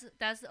yeah,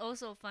 that's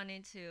also funny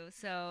too.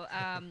 So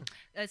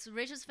it's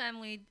Rich's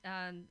family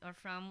are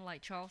from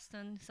like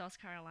Charleston, South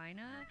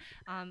Carolina.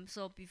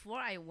 So before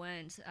I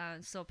went,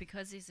 so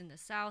because he's in the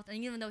South,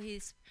 and even though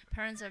his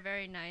parents are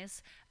very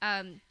nice,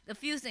 a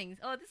few things.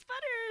 Oh, this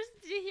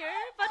Butters, did you hear?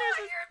 Butters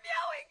is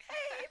meowing.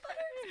 Hey,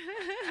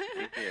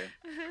 Butters.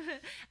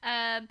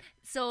 Yeah.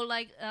 So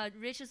like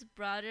Rich's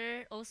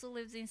brother also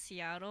lives in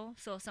Seattle,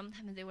 so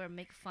sometimes they will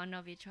make fun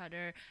of each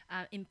other,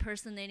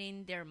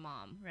 impersonating their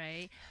mom,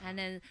 right? And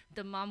then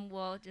the mom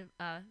will,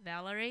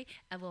 Valerie,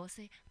 and will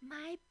say,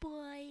 "My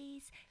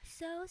boys,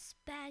 so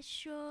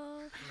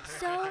special,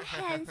 so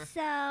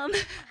handsome."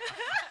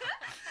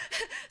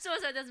 So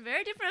that's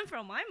very different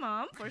from my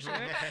mom, for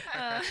sure.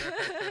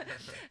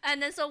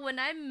 And then so when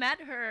I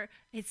met her,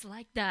 it's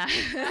like that.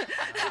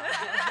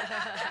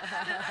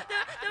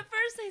 The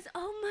first thing is,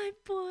 oh, my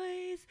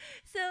boys,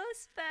 so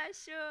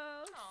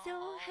special,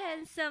 so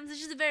handsome. So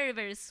she's very,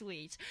 very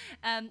sweet.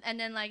 And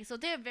then like, so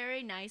they're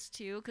very nice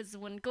too, because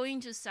when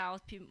going to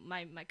South,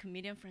 my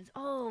comedian friends,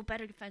 oh,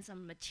 better find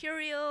some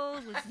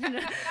materials.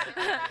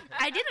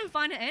 I didn't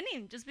find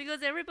any, just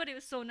because everybody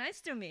was so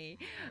nice to me.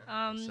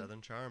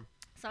 Southern charm.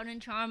 Southern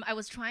charm. I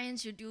was trying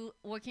to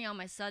working on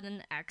my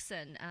southern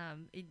accent.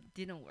 It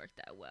didn't work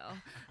that well.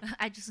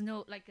 I just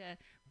know like a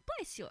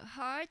bless your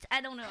heart.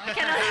 I don't know. I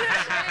cannot.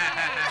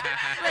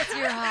 Bless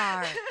your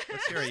heart.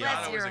 What's your It's Bless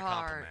not always your a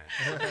heart.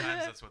 compliment.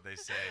 Sometimes that's what they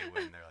say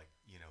when they're like,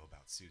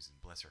 about Susan,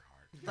 bless her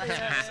heart. Bless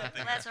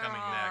Something bless that's her coming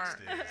heart.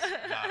 next is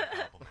not a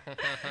compliment.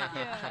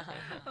 Yeah.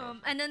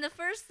 And then the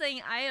first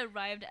thing I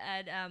arrived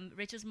at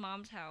Rachel's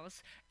mom's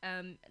house,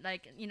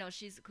 like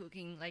she's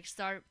cooking, like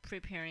start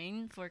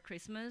preparing for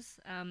Christmas,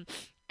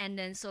 and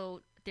then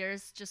so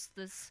there's just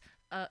this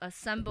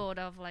assembled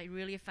of like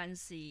really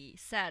fancy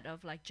set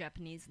of like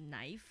Japanese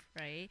knife,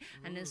 right?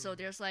 Ooh. And then so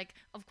there's like,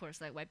 of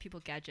course, like white people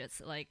gadgets,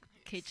 like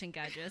kitchen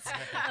gadgets.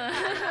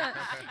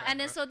 And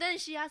then so then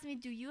she asked me,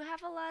 do you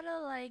have a lot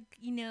of like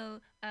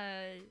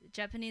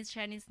Japanese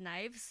Chinese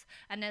knives?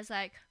 And it's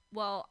like,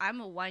 well, I'm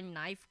a one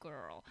knife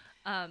girl.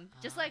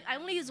 Just like I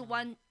only use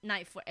one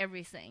knife for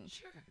everything.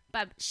 Sure.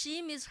 But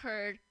she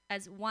misheard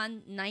as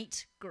one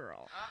night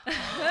girl.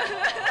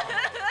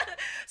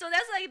 So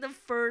that's like the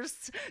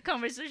first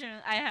conversation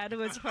I had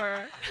with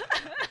her.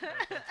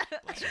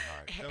 Bless your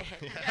heart.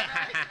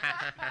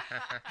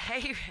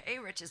 Hey,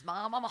 Rich's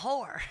mom, I'm a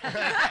whore.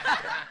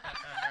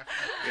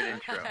 Good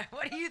intro.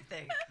 What do you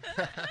think?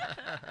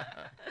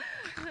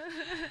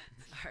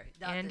 Sorry,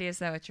 Andy, is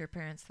that what your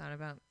parents thought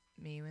about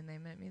me when they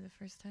met me the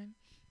first time?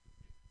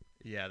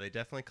 Yeah, they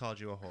definitely called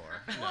you a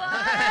whore.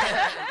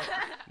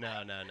 No,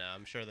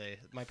 I'm sure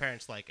my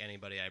parents like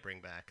anybody I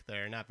bring back.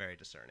 They're not very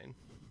discerning.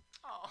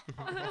 Oh,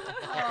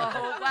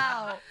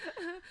 wow.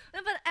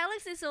 But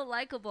Alex is so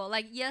likable.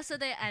 Like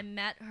yesterday I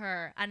met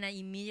her and I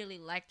immediately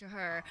liked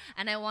her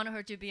and I wanted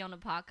her to be on the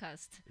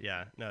podcast.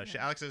 Yeah, no,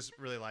 Alex is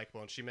really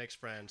likable and she makes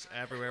friends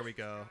everywhere we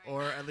go,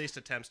 or at least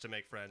attempts to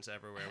make friends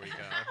everywhere we go.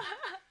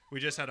 We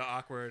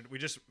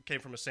just came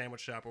from a sandwich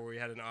shop where we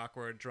had an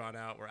awkward drawn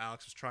out where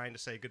Alex was trying to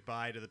say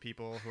goodbye to the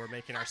people who were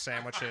making our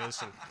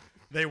sandwiches and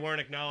they weren't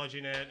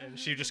acknowledging it, and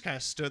she just kind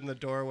of stood in the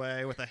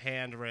doorway with a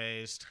hand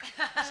raised.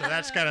 So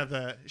that's kind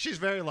of she's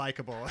very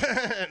likable.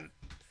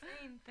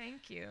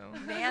 Thank you.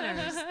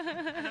 Manners.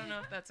 I don't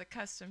know if that's a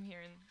custom here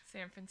in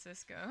San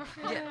Francisco.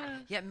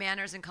 Yeah,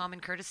 manners and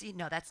common courtesy.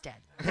 No, that's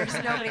dead. There's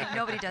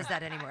nobody does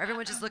that anymore.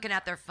 Everyone's just looking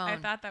at their phone. I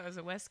thought that was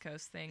a West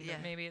Coast thing, Yeah.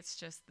 but maybe it's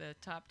just the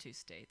top two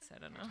states. I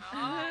don't know.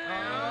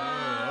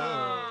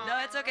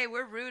 No, it's okay.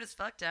 We're rude as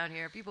fuck down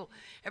here.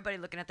 Everybody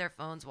looking at their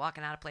phones,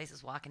 walking out of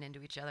places, walking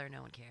into each other.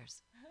 No one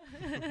cares.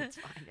 It's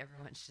fine.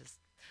 Everyone's just.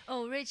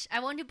 Oh, Rich, I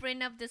want to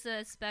bring up this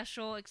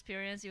special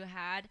experience you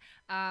had.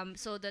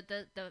 So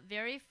the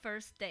very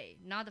first day,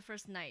 not the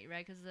first night,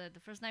 right? Because the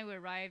first night we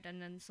arrived,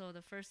 and then so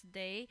the first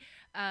day,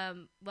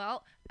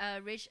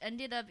 Rich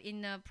ended up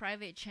in a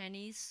private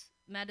Chinese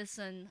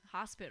medicine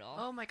hospital.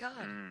 Oh my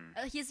God.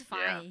 He's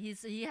fine. Yeah.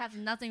 He has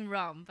nothing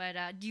wrong. But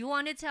do you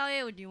want to tell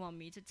it or do you want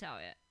me to tell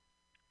it?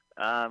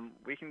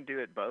 We can do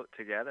it both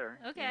together.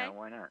 Okay.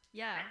 Why not?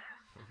 Yeah.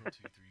 1,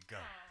 2, 3, go.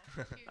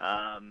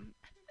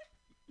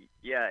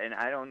 Yeah, and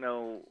I don't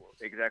know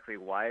exactly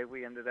why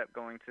we ended up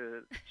going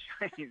to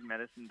Chinese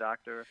medicine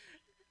doctor,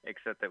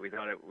 except that we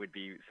thought it would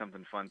be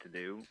something fun to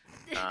do.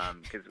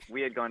 Because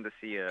we had gone to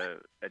see a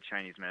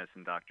Chinese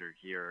medicine doctor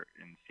here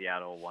in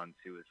Seattle once,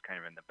 who was kind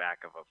of in the back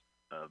of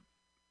a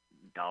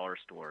dollar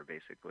store,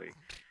 basically.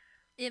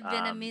 In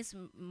Vietnamese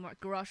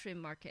grocery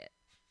market.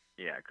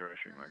 Yeah,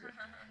 grocery market.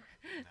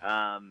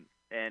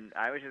 And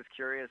I was just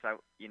curious. I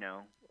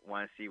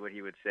want to see what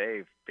he would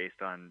say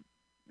based on.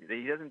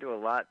 He doesn't do a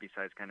lot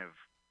besides kind of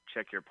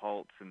check your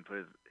pulse and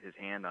put his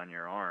hand on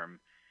your arm,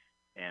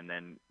 and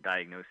then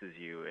diagnoses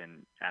you.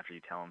 And after you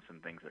tell him some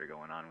things that are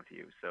going on with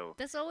you, so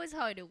that's always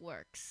how it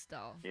works,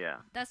 though. Yeah,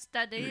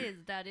 that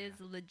is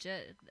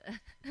legit.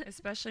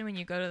 Especially when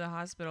you go to the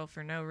hospital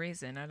for no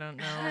reason. I don't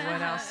know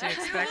what else to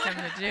expect them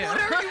to do.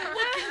 What are you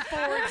looking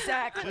for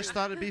exactly? Just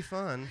thought it'd be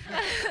fun.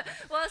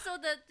 Well, so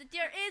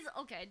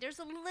there's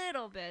a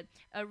little bit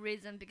a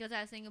reason, because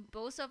I think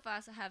both of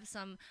us have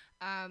some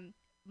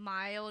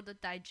mild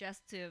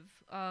digestive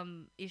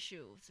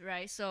issues,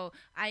 right? So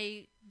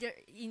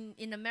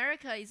in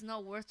America, it's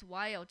not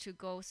worthwhile to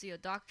go see a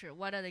doctor.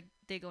 What are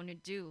they going to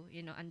do?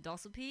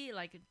 Endoscopy,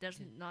 like that's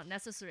not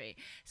necessary.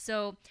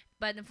 So,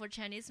 but for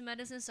Chinese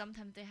medicine,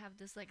 sometimes they have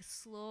this like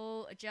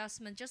slow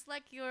adjustment, just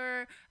like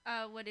your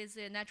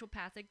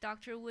naturopathic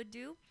doctor would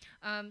do.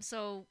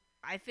 So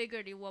I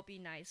figured it would be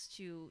nice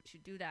to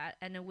do that.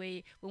 And then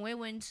when we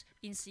went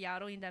in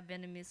Seattle in that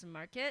Vietnamese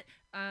market,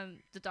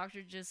 the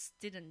doctor just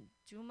didn't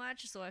do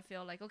much. So I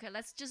feel like, okay,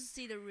 let's just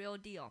see the real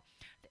deal.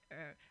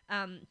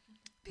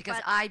 Because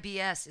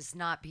IBS is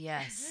not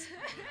BS.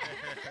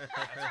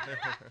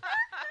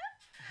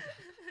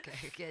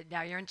 Good.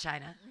 Now you're in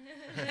China.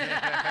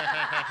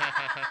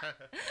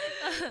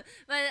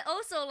 But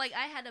also, like,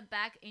 I had a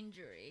back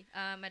injury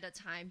at the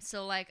time,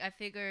 so like I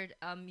figured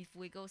if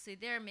we go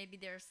sit there, maybe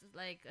there's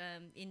like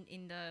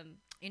in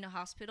the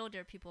hospital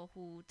there are people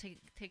who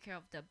take care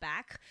of the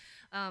back,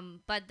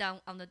 but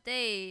then on the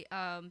day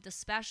the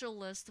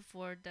specialist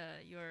for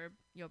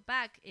your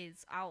back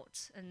is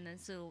out, and then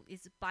so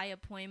it's by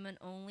appointment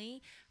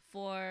only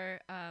for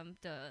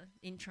the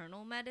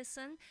internal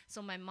medicine.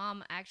 So my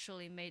mom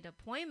actually made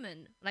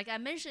appointment, like I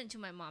mentioned to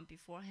my mom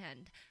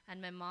beforehand,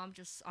 and my mom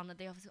just on the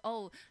day of,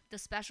 oh, the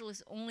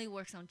specialist only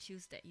works on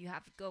Tuesday, you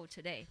have to go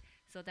today.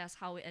 So that's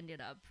how we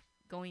ended up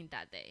going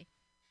that day.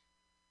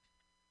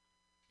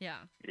 Yeah.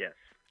 Yes.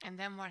 And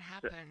then what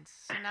happens?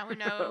 So now we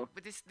know.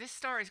 But this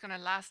story is gonna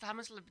last. How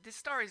much? This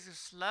story is a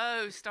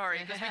slow story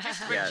because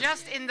we're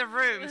just in the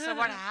room. So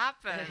what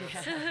happens?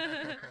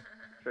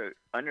 So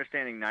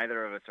understanding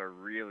neither of us are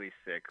really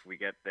sick, we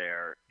get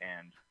there,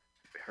 and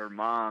her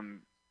mom,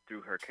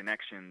 through her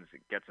connections,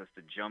 gets us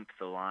to jump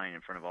the line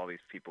in front of all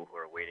these people who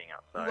are waiting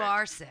outside. Who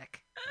are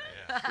sick.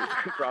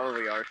 Who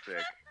probably are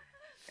sick,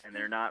 and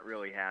they're not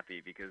really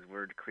happy because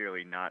we're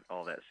clearly not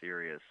all that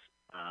serious.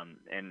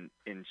 And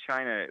in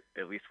China,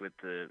 at least with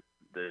the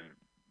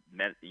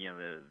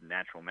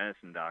natural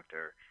medicine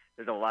doctor,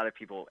 there's a lot of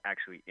people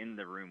actually in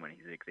the room when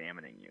he's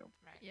examining you.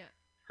 Right. Yeah.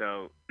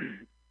 So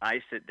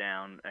I sit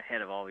down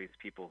ahead of all these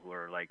people who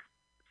are like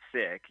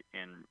sick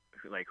and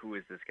who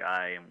is this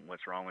guy and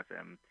what's wrong with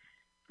him.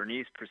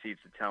 Bernice proceeds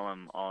to tell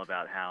him all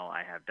about how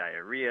I have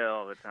diarrhea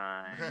all the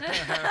time.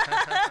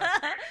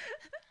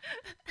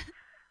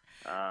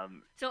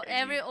 So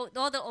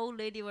all the old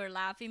lady were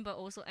laughing, but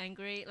also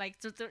angry. Like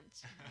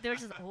they're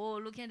just, oh,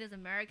 looking at this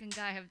American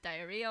guy have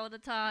diarrhea all the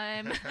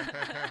time.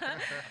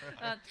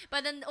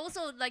 But then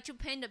also like to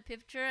paint a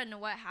picture, and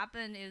what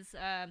happened is,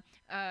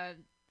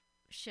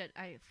 shit,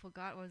 I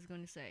forgot what I was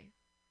going to say.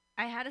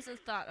 I had this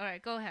thought. All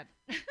right, go ahead.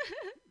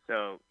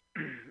 So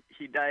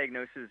he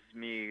diagnoses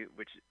me,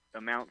 which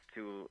amounts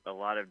to a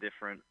lot of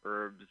different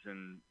herbs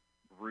and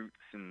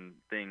roots and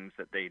things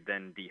that they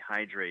then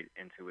dehydrate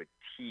into a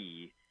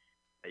tea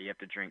that you have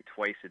to drink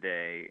twice a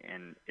day,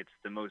 and it's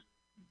the most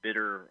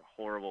bitter,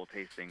 horrible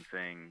tasting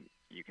thing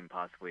you can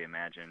possibly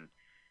imagine.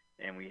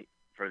 And we,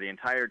 for the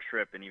entire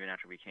trip, and even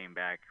after we came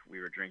back,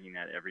 we were drinking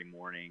that every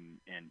morning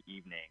and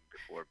evening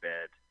before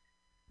bed.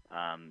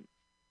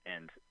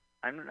 And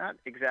I'm not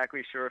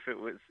exactly sure if it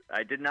was.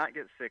 I did not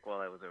get sick while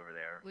I was over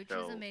there, Which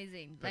so is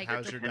amazing. But Like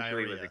how's your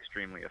potentially diarrhea? was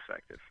extremely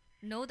effective.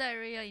 no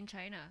diarrhea in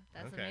China.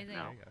 That's Okay, amazing.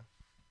 there you go.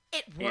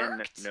 It And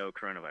worked. no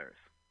coronavirus.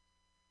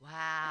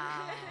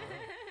 Wow.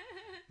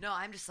 No,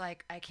 I'm just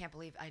like, I can't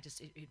believe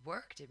it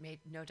worked. It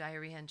made no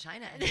diarrhea in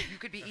China. And you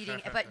could be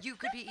eating, but you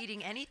could be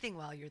eating anything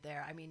while you're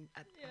there. I mean,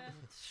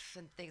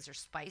 some things are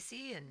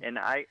spicy And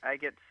I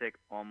get sick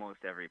almost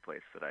every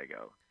place that I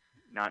go.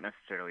 Not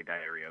necessarily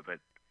diarrhea, but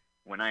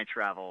when I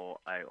travel,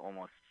 I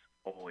almost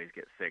always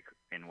get sick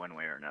in one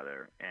way or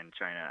another. In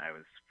China, I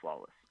was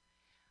flawless.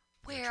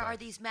 Where are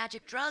these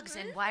magic drugs,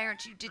 and why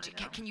aren't you?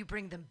 Can you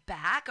bring them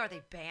back? Are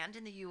they banned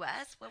in the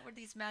U.S.? What were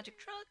these magic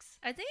drugs?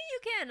 I think you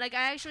can. Like,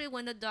 I actually,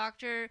 when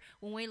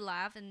we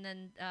left, and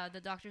then the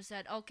doctor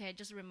said, okay,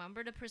 just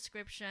remember the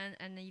prescription,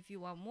 and then if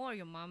you want more,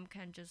 your mom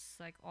can just,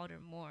 like, order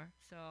more.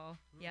 So,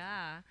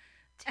 yeah.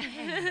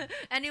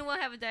 Anyone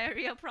have a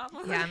diarrhea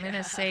problem? Yeah, I'm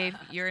gonna save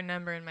your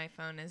number in my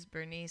phone as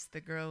Bernice, the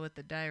girl with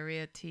the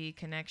diarrhea tea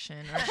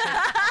connection.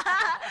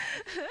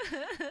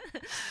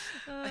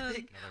 Or Another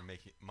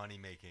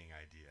money-making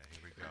idea.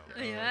 Here we go.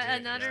 Yeah,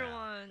 another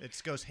one.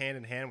 It goes hand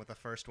in hand with the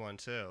first one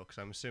too, because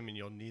I'm assuming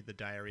you'll need the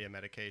diarrhea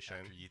medication.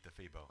 After you eat the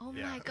Fabo. Oh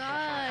Yeah. my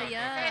god,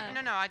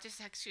 yeah. No,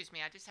 excuse me.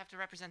 I just have to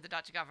represent the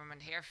Dutch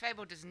government here.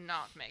 Fable does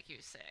not make you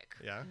sick.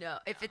 Yeah. No,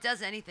 if it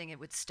does anything, it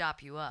would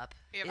stop you up.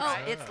 Yeah, It's,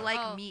 right. it's like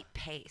Oh. meat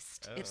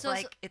paste. Oh. It's So-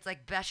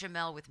 like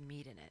bechamel with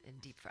meat in it and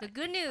deep fried. The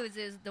good news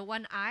is the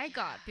one I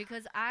got,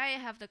 because I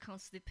have the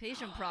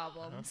constipation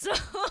problem. So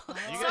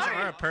You guys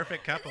are a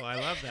perfect couple. I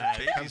love that.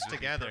 It comes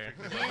together.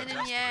 Yin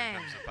and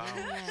yang.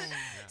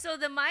 So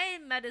my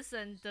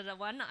medicine, the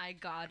one I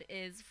got,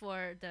 is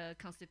for the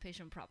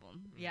constipation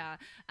problem. Yeah.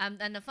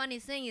 And the funny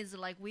thing is,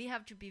 like, we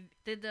have to be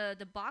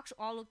the box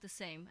all look the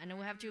same, and then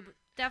we have to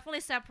definitely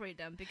separate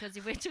them, because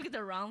if we took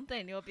the wrong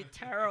thing, it would be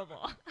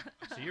terrible.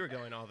 So you were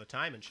going all the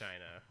time in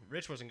China.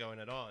 Rich wasn't going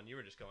at all, and you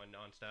were just going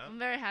nonstop. I'm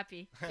very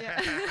happy. Yeah.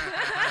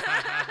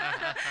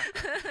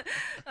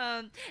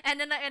 And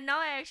then and now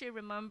I actually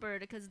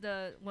remembered, because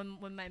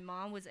when my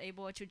mom was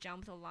able to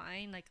jump the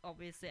line, like,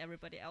 obviously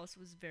everybody else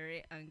was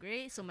very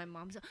angry. So my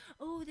mom said,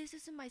 "Oh, this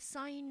is my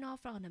son-in-law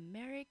from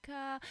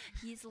America.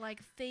 He's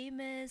like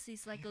famous.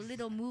 He's like a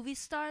little movie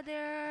star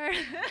there."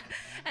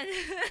 And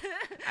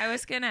I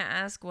was gonna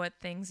ask what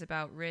things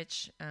about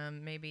Rich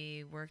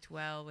maybe worked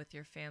well with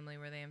your family.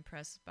 Were they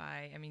impressed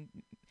by? I mean,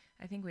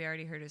 I think we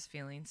already heard his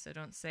feelings, so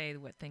don't say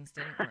what things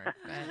didn't work.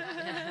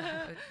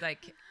 But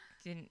like,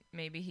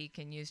 maybe he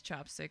can use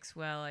chopsticks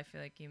well. I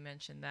feel like you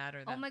mentioned that.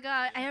 Or Oh my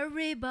god,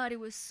 everybody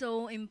was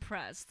so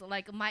impressed.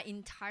 Like my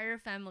entire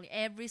family,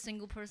 every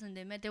single person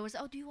they met, they was,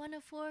 oh, do you want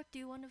a fork? Do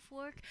you want a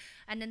fork?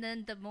 And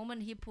then the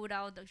moment he pulled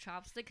out the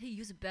chopstick, he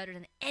used it better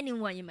than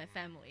anyone in my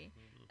family.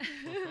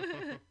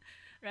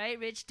 Right,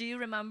 Rich? Do you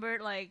remember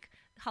like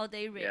how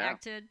they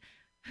reacted?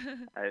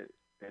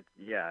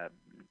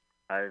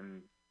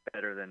 I'm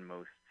better than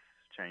most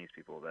Chinese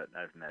people that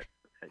I've met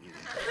at using.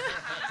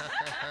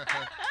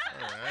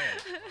 All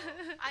right.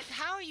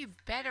 How are you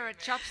better at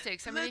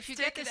chopsticks? I mean, if you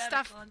get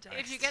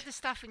the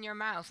stuff in your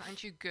mouth,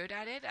 aren't you good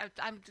at it?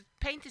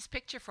 Paint this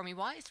picture for me.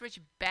 Why is Rich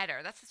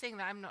better? That's the thing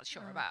that I'm not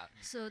sure about.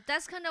 So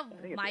that's kind of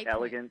I think my it's point.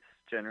 elegance,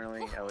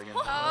 generally. Elegance.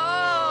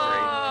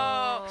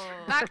 Oh,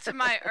 back to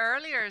my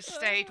earlier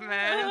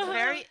statement.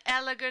 Very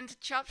elegant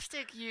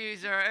chopstick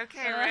user.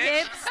 Okay,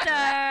 Rich.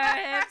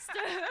 Hipster.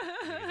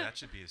 Maybe that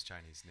should be his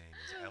Chinese name.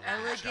 Is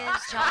Elegant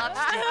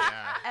chopstick.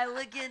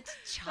 Elegant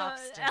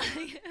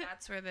chopstick.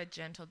 That's where the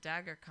gentle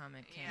dagger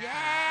comment came from.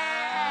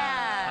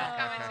 Yeah.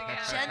 Coming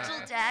together. Gentle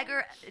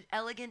dagger,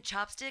 elegant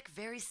chopstick,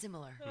 very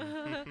similar.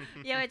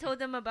 Yeah, I told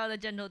them about the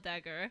gentle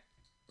dagger.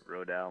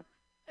 Rodale.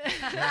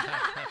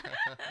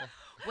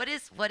 What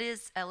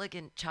is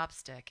elegant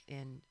chopstick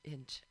in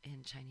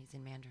Chinese,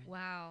 in Mandarin?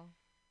 Wow.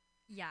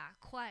 Yeah,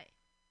 quite.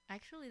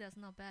 Actually, that's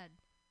not bad.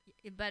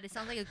 But it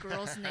sounds like a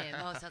girl's name.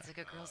 Oh, sounds like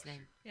a girl's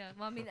name. Yeah,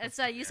 well, I mean, it's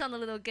like you sound a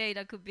little gay.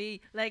 That could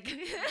be like.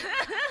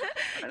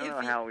 I don't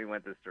know how we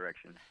went this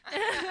direction.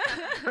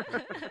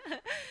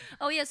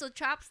 Oh yeah, so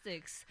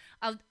chopsticks.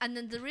 And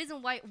then the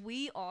reason why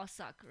we all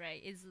suck,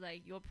 right, is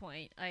like your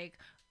point. Like,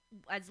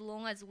 as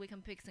long as we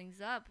can pick things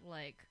up,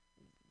 like,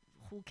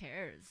 who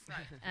cares?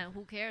 And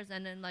who cares?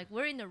 And then like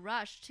we're in a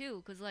rush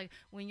too, because like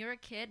when you're a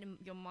kid and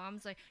your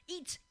mom's like,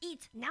 eat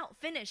now,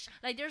 finish.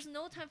 Like there's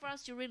no time for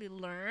us to really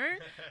learn,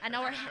 and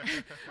our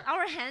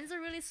hands are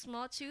really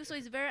small too, so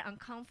it's very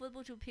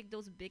uncomfortable to pick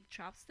those big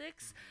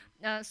chopsticks.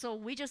 So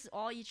we just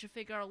all each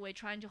figure out a way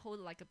trying to hold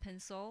it like a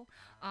pencil.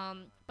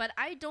 But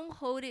I don't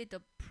hold it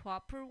the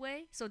proper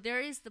way. So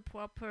there is the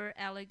proper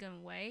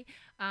elegant way.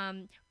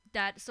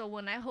 So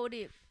when I hold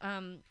it,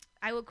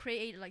 I will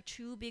create like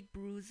two big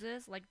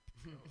bruises, like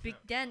big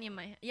dent in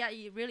my. Yeah,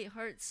 it really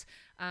hurts.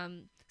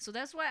 So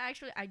that's why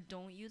actually I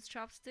don't use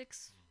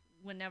chopsticks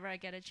whenever I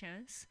get a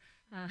chance.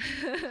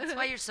 That's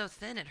why you're so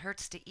thin. It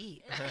hurts to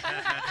eat.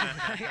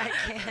 I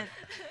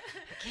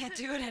can't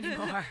do it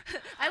anymore.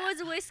 I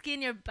was way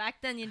skinnier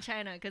back then in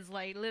China because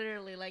like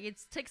literally like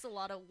it takes a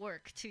lot of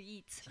work to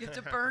eat. You have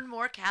to burn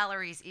more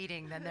calories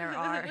eating than there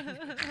are.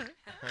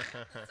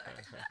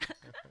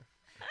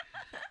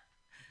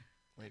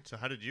 Wait, so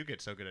how did you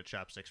get so good at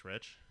chopsticks,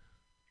 Rich?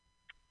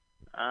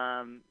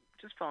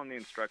 Just following the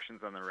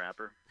instructions on the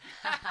wrapper.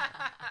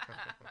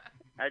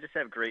 I just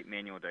have great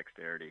manual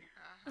dexterity.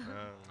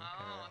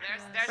 Oh,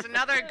 there's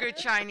another good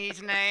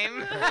Chinese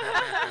name.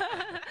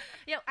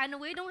 Yeah, and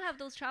we don't have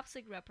those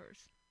chopstick wrappers,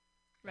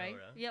 right?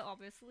 Oh, yeah,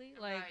 obviously.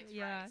 Like, Right,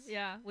 yeah, right.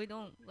 yeah, we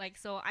don't. Like,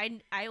 so I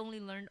only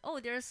learned. Oh,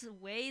 there's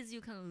ways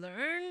you can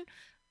learn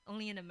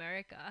only in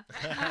America.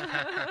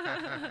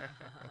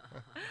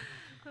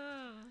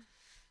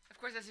 Of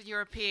course, as a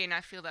European,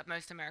 I feel that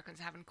most Americans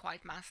haven't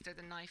quite mastered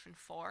the knife and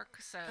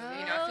fork. So,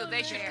 I feel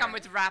they should come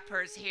with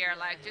wrappers here.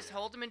 Like, just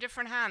hold them in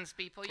different hands,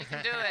 people. You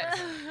can do it.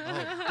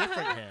 Oh,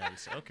 different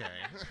hands. Okay.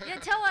 Yeah,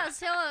 tell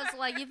us,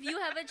 like, if you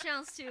have a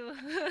chance to.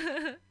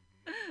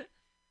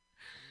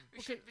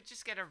 We should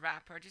just get a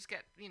wrapper. Just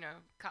get,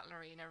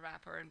 cutlery in a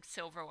wrapper and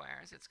silverware,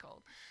 as it's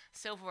called.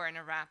 Silverware in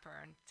a wrapper,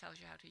 and tells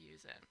you how to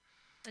use it.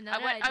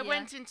 I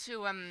went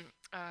into when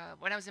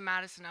I was in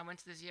Madison. I went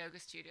to this yoga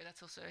studio.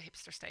 That's also a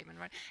hipster statement,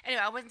 right? Anyway,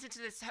 I went into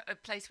this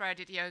place where I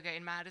did yoga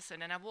in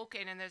Madison, and I walk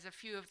in, and there's a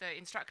few of the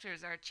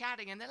instructors are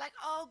chatting, and they're like,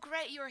 "Oh,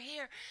 great, you're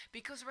here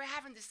because we're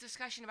having this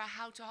discussion about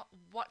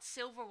what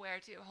silverware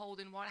to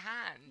hold in what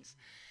hands."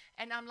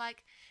 And I'm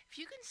like, if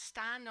you can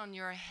stand on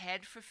your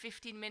head for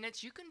 15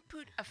 minutes, you can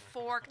put a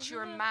fork to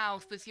your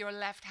mouth with your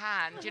left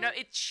hand.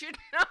 It should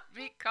not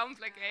be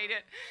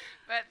complicated.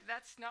 But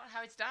that's not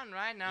how it's done,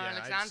 right? No, Yeah,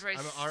 Alexandra I'm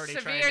is already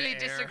trying severely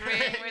to err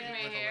disagreeing with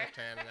me with a here. left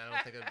hand, and I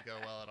don't think it would go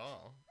well at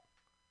all.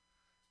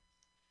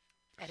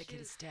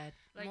 Etiquette is dead.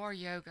 Like- More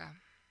yoga.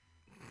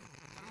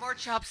 More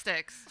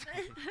chopsticks.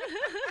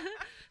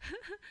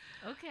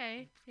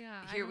 Okay,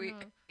 yeah. I Here don't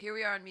know.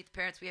 we are on Meet the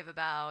Parents. We have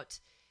about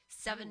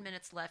 7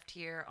 minutes left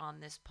here on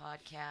this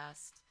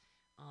podcast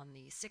on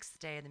the 6th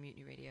day of the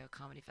Mutiny Radio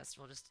Comedy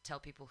Festival. Just to tell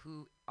people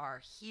who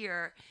are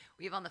here,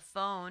 we have on the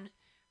phone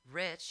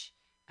Rich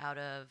out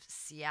of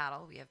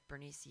Seattle. We have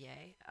Bernice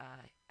Ye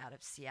out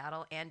of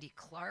Seattle. Andy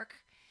Clark,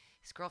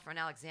 his girlfriend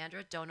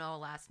Alexandra. Don't know a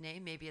last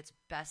name. Maybe it's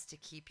best to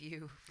keep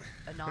you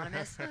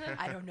anonymous.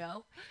 I don't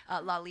know.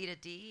 Lalita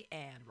D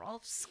and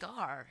Rolf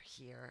Scar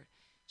here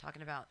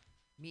talking about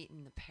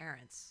meeting the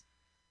parents.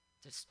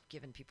 Just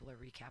giving people a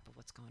recap of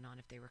what's going on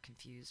if they were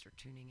confused or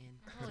tuning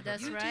in. Oh,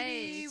 that's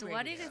right. So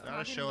what are you guys It's not a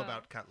talking show about?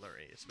 about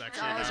cutlery. It's Oh,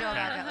 actually about show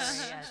about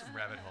parents. cutlery, yes. Some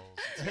rabbit holes.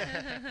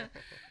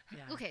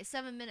 Yeah. Okay,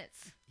 7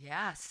 minutes.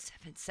 Yeah,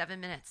 7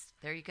 minutes.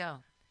 There you go.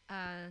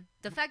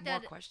 the fact More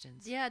that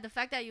questions. the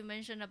fact that you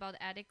mentioned about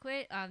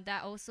etiquette,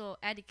 that also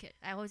etiquette.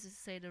 I always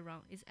say the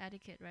wrong. Is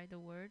etiquette right? The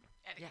word.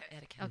 Yeah,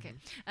 etiquette.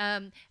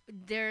 Okay.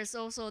 There's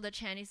also the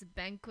Chinese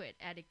banquet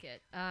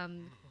etiquette,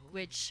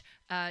 which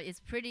is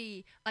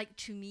pretty like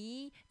to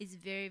me is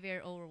very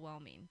very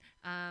overwhelming.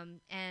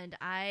 And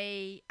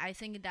I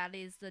think that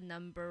is the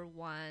number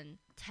one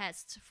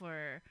test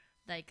for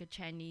like a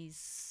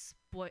Chinese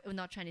boy,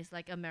 not Chinese,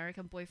 like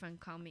American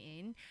boyfriend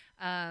coming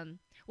in.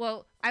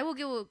 Well, I will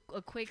give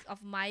a quick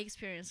of my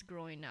experience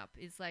growing up.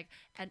 It's like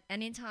at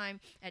any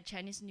time at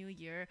Chinese New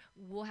Year,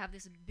 we'll have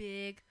this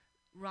big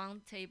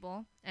round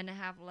table and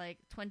have like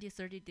 20,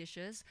 30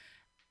 dishes,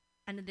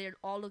 and they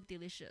all look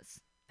delicious.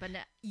 But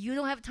you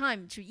don't have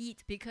time to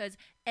eat because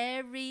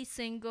every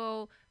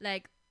single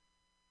like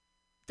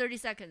 30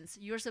 seconds,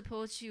 you're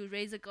supposed to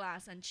raise a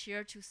glass and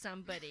cheer to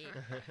somebody,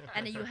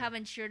 and you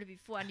haven't cheered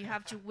before, and you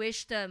have to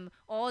wish them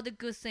all the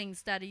good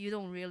things that you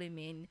don't really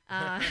mean.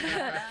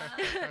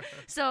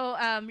 So,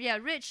 yeah,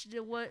 Rich,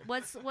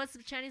 what's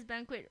the Chinese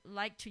banquet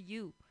like to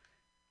you?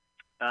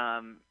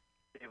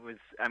 It was.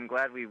 I'm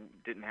glad we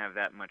didn't have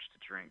that much to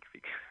drink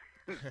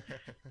because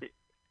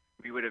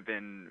we would have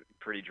been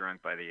pretty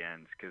drunk by the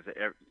end. Because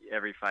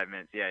every 5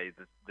 minutes,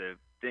 the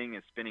thing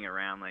is spinning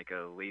around like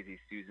a lazy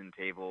Susan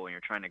table, and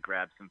you're trying to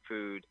grab some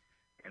food,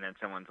 and then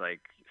someone's like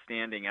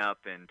standing up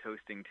and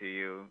toasting to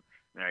you.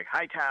 And they're like,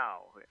 "Hi,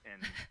 Tao,"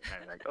 and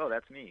I'm like, "Oh,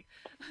 that's me."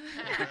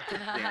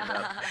 Stand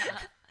up.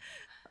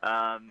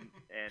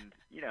 And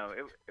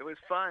it was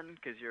fun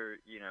because you're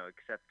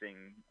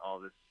accepting all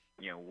this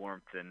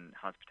warmth and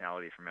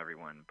hospitality from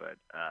everyone, but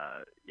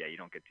you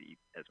don't get to eat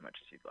as much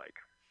as you'd like.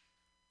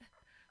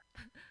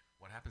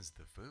 What happens to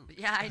the food?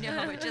 Yeah, I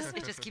know. It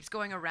just keeps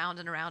going around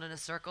and around in a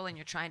circle, and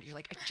you're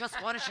like, I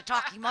just want a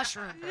shiitake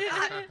mushroom.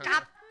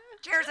 Stop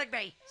cheersing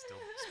me. Still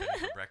spinning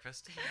for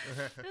breakfast?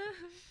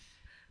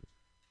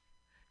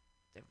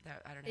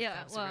 I don't know if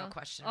that was a real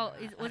question. Oh,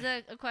 was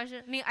it a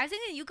question? I mean, I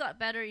think you got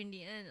better in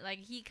the end. Like,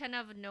 he kind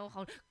of know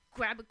how to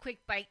grab a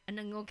quick bite and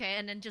then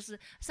and then just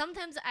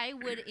sometimes I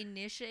would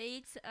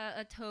initiate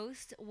a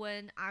toast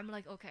when I'm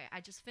like, okay, I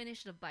just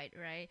finished the bite,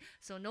 right?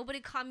 So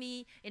nobody caught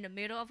me in the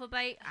middle of a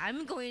bite.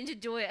 I'm going to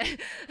do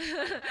it.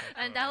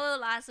 And that will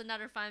last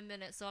another 5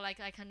 minutes. So like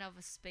I kind of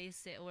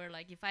space it, or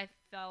like if I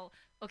felt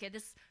okay,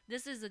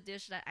 this is a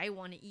dish that I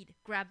want to eat,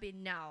 grab it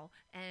now,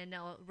 and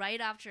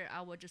right after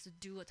I will just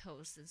do a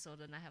toast, and so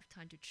then I have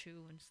time to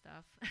chew and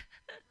stuff.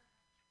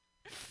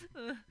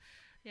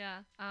 Yeah.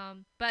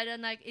 But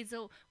then like it's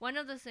one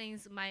of the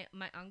things my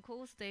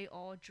uncles, they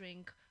all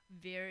drink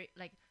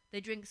they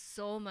drink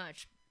so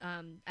much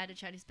at a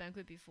Chinese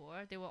banquet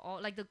before. They were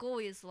all like, the goal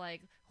is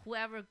like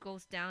whoever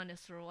goes down and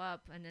throw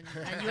up, and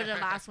you're the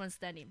last one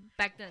standing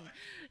back then.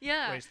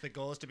 Yeah. Wait, so the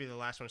goal is to be the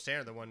last one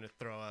standing, or the one to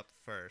throw up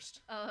first?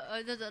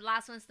 The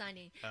last one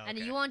standing. Oh, and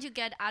okay. you want to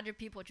get other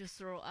people to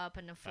throw up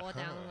and then fall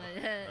down.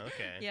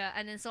 Okay. Yeah,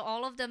 and then so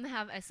all of them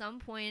have at some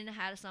point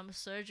had some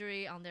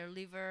surgery on their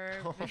liver.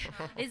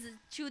 It's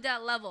to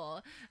that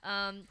level.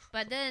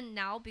 But then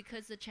now,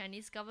 because the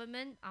Chinese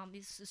government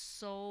is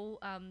so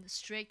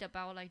strict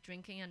about like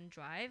drinking and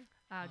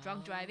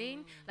drunk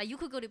driving, like you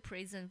could go to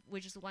prison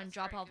with just one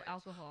drop of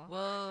alcohol.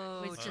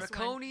 Whoa, With just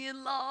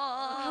draconian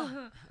law.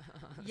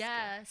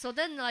 Yeah, so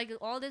then like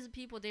all these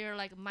people, they're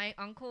like my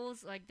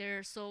uncles, like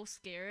they're so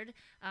scared.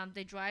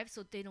 They drive,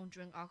 so they don't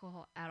drink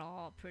alcohol at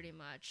all, pretty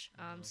much.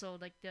 So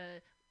like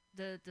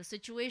the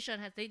situation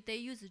has they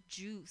use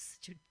juice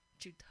to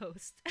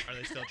toast. Are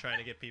they still trying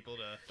to get people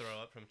to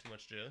throw up from too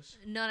much juice?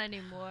 Not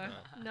anymore.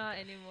 Not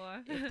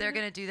anymore. If they're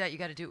gonna do that, you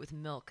got to do it with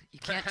milk. You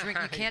can't drink.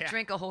 You can't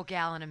drink a whole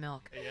gallon of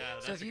milk. Yeah,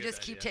 So that's if a you good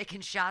just keep idea.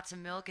 taking shots of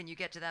milk and you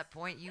get to that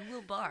point, you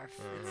will barf.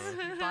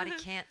 Your body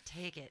can't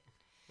take it.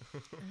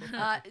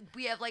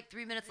 We have like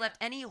 3 minutes left.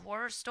 Any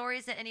horror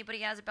stories that anybody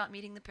has about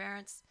meeting the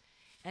parents?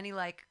 Any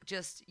like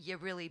just you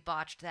really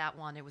botched that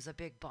one? It was a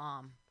big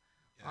bomb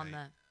on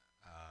the.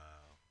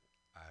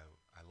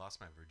 I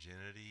lost my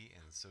virginity,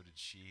 and so did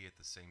she at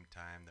the same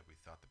time that we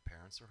thought the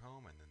parents were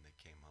home, and then they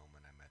came home,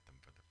 and I met them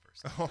for the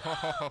first time.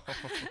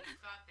 You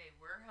thought they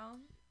were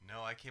home?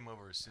 No, I came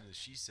over as soon as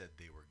she said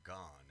they were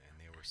gone, and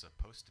they were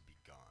supposed to be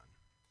gone.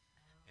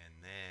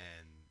 And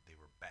then they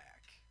were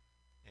back.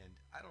 And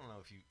I don't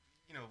know if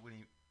when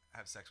you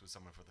have sex with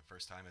someone for the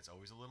first time, it's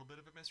always a little bit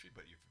of a mystery,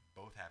 but if you're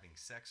both having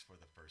sex for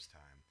the first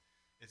time,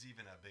 it's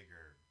even a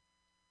bigger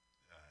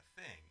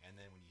thing. And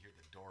then when you hear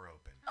the door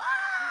open.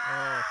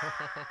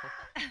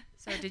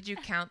 So did you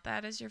count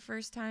that as your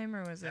first time,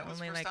 or was it That was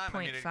only first like time.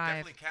 I mean, 0.5? it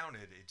definitely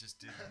counted. It just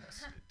didn't.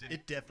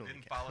 It definitely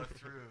didn't counted. follow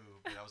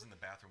through. But I was in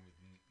the bathroom with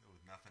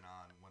nothing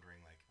on,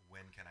 wondering like,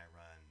 when can I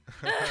run?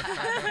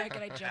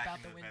 Can I jump back out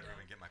into the window?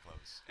 bedroom and get my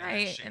clothes.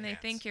 Right, shake and they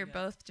hands. think you're Yeah.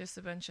 both just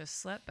a bunch of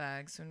slut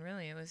bags, when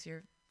really it was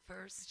your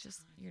First,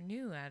 just you're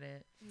new at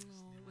it. it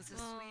was a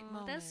sweet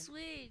moment. That's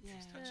sweet. Yeah.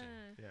 touching.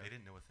 Yeah. They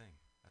didn't know a thing.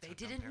 That's They how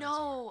dumb didn't parents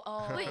know.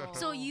 Oh, Wait,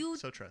 so you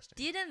So trusting.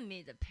 didn't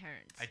meet the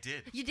parents? are. I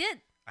did. You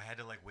did? I had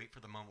to like wait for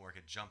the moment where I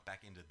could jump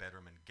back into the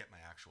bedroom and get my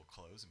actual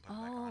clothes and put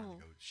them back on and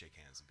go shake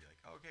hands and be like,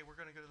 oh, okay, we're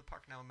gonna go to the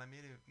park now in my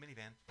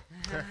minivan.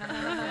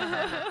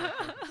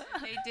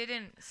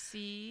 didn't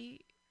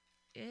see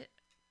it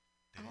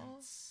They all.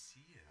 didn't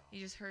see it all.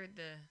 You just heard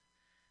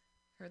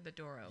the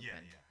door open. Yeah.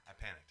 I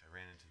panicked. I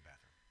ran into the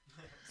bathroom.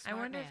 I Smart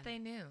wonder man. if they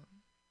knew.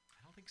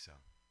 I don't think so.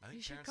 I think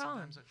You should parents call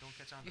sometimes 'em. don't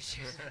catch on. You to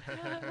should.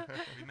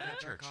 things. We met at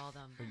church. Call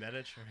them. We met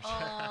at church.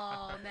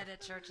 Oh, met at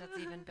church. That's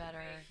even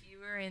better. You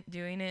were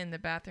doing it in the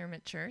bathroom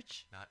at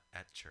church? Not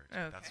at church.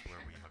 Okay. That's where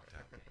we hooked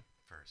up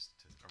first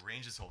to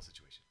arrange this whole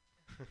situation.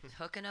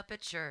 Hooking up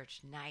at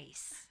church.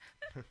 Nice.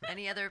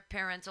 Any other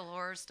parental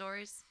horror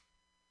stories?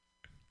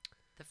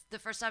 The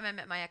first time I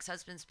met my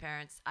ex-husband's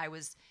parents, I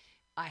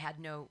had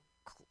no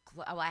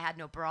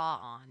bra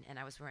on, and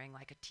I was wearing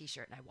like a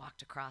t-shirt, and I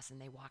walked across, and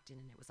they walked in,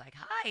 and it was like,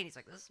 hi, and he's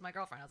like, this is my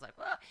girlfriend. I was like,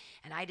 whoa.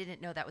 And I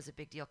didn't know that was a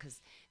big deal,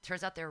 because it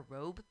turns out they're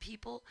robe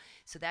people.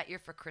 So that year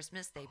for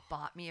Christmas, they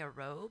bought me a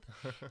robe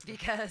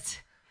because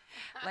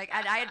like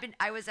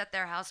I was at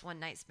their house one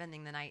night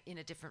spending the night in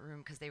a different room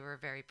because they were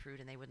very prude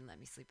and they wouldn't let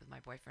me sleep with my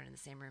boyfriend in the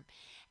same room.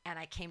 And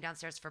I came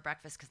downstairs for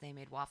breakfast because they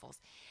made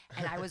waffles,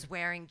 and I was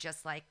wearing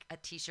just like a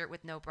t-shirt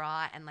with no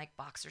bra and like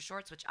boxer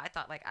shorts, which I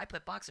thought like I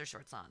put boxer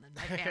shorts on, and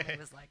my family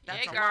was like,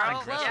 that's Yeah, a lot girl.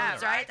 of clothes, Yeah,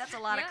 right? right. That's a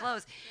lot of Yeah.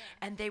 clothes.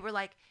 And they were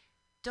like,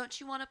 don't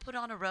you want to put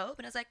on a robe?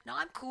 And I was like, no,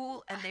 I'm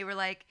cool. And they were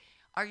like,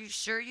 are you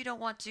sure you don't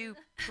want to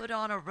put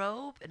on a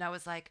robe? And I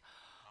was like,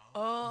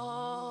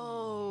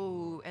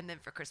 oh. And then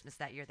for Christmas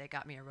that year, they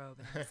got me a robe.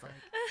 And I was like,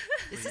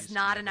 this is Please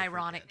not an never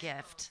ironic forget.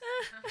 gift.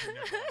 We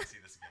never want to see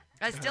this again.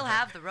 I still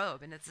have the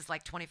robe, and it's just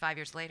like 25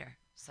 years later.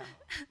 So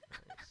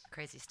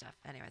crazy stuff.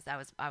 Anyways,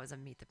 I was a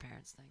meet the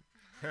parents thing.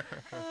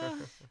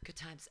 Good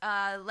times.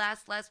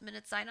 Last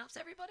minute sign-offs,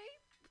 everybody.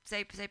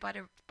 Say bye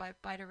to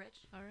Rich.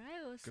 All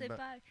right, we'll say Goodbye.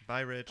 bye.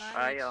 Bye, Rich. Bye.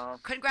 Bye, y'all.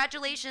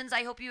 Congratulations.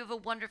 I hope you have a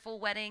wonderful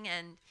wedding,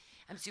 and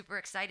I'm super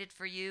excited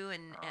for you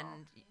and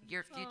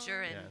your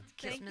future, and Yeah.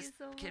 Thank you Christmas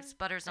so kiss much.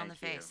 butters on the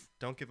Thank you. face.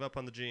 Don't give up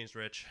on the jeans,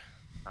 Rich.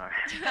 All right.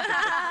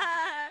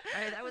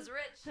 All right, that was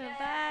Rich.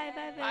 Bye,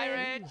 bye, Bye,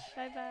 Rich.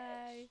 Bye,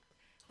 bye.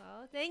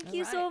 Well, thank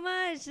you so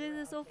much. This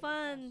is so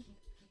fun.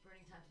 Keep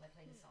burning time till I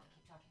play this song.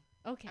 Keep talking.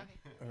 Okay.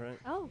 All right.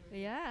 Oh,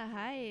 yeah.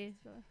 Hi.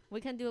 We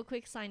can do a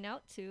quick sign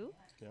out too.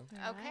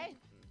 Okay.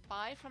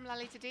 Bye from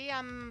Lalita D.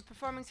 I'm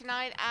performing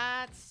tonight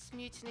at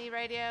Mutiny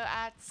Radio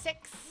at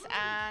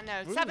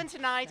 7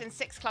 tonight and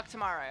 6 o'clock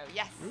tomorrow.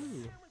 Yes.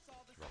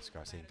 Ross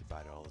Scar saying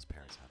goodbye to all his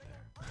parents out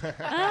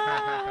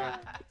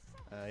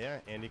there. Yeah,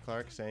 Andy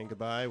Clark saying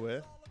goodbye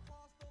with.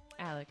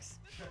 Alex.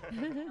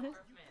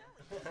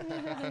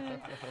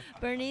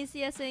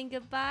 Bernicia saying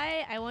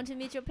goodbye. I want to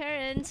meet your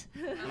parents.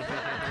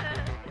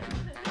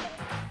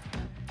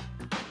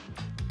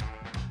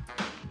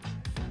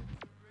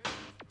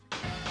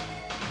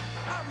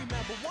 I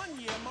remember one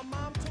year my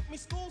mom took me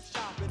school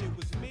shopping. It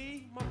was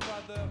me, my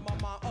brother, my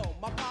mom,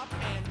 my pop,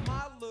 and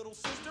my little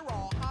sister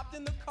all hopped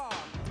in the car.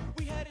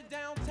 We headed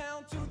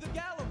downtown to the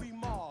gallery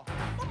mall.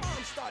 My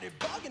mom started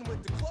bugging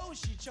with the clothes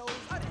she chose.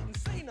 I didn't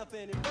say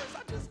nothing at first,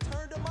 I just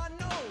turned to my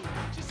nose.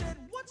 She said,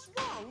 what's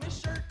wrong? This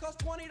shirt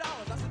costs $20.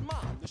 I said,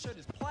 Mom, the shirt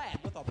is plaid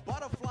with a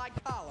butterfly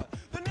collar.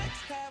 The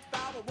next half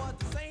hour was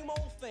the same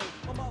old thing.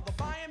 My mother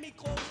buying me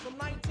clothes from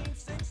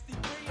 1963,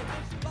 and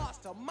then she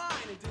lost her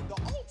mind and did the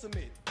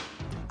ultimate.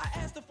 I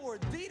asked her for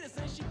Adidas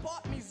and she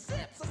bought me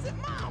Zips. I said,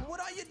 Mom, what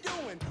are you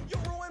doing? You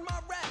ruined my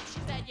rep. She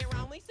said, you're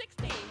only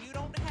 16. You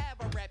don't have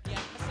a rep yet.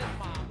 I said,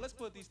 Mom, let's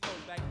put these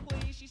clothes back,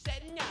 please. She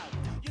said, no.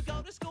 You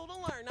go to school to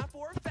learn, not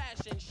for a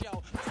fashion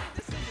show. I said,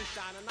 this isn't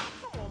shining off.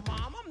 Come on,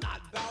 Mom, I'm not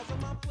Bowser.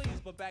 Mom, please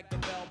put back the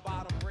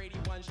bell-bottom Brady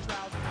Bunch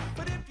trousers.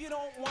 But if you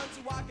don't want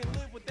to, I can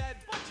live with that.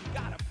 But you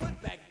gotta put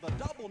back the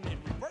double-knit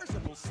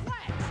reversible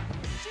slacks.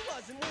 She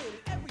wasn't with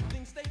it.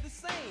 Everything stayed the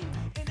same.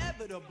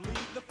 Inevitably,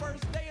 the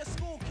first day of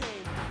school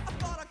came. I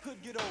thought I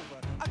could get over.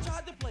 I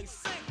tried to play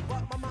sick,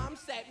 but my mom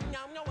said,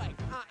 no way,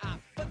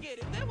 forget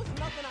it. There was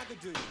nothing I could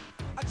do.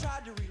 I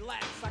tried to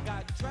relax. I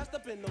got dressed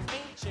up in those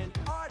ancient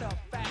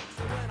artifacts.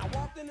 And when I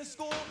walked into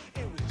school,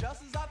 it was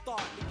just as I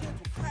thought. The kids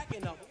were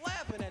cracking up,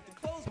 laughing at the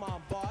clothes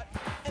Mom bought.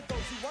 And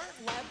those who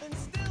weren't laughing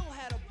still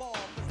had a ball,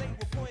 cause they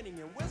were pointing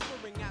and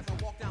whispering as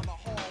I walked down the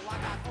hall. I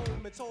got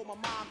home and told my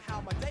mom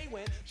how my day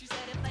went. She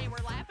said, if they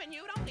were laughing,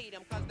 you don't need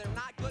them, cause they're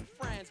not good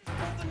friends.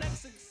 For the next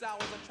 6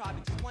 hours, I tried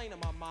to explain to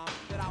my mom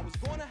that I was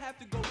gonna have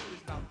to go through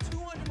this about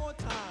 200 more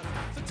times.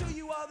 So to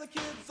you other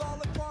kids all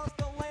across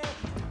the land,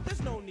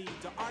 there's no need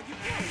to argue.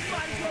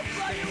 Might as well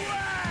blow you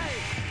away.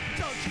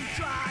 Don't you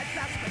try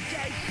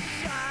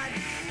classification.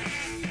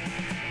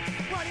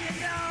 What do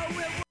you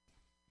know?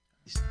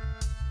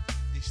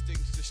 These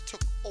things just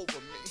took over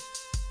me.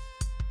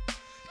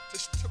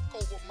 Just took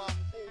over my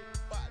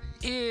whole body.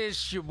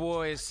 It's your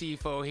boy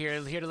CFO here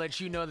to let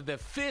you know that the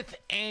 5th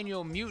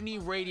annual Mutiny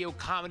Radio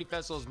Comedy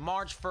Festival is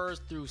March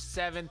 1st through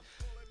 7th,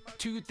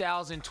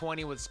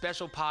 2020, with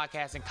special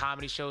podcasts and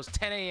comedy shows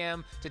 10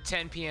 a.m. to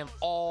 10 p.m.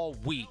 all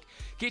week.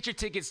 Get your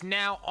tickets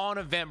now on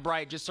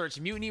Eventbrite. Just search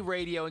Mutiny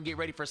Radio and get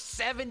ready for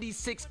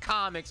 76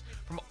 comics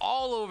from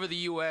all over the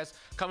U.S.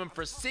 coming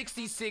for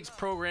 66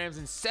 programs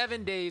in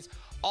 7 days,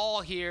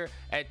 all here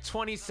at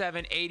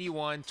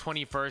 2781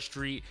 21st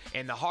Street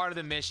in the heart of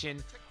the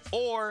Mission.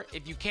 Or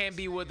if you can't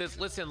be with us,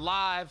 listen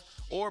live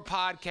or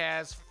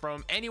podcast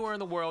from anywhere in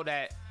the world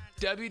at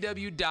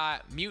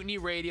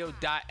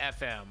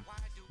www.mutinyradio.fm.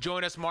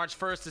 Join us March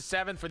 1st to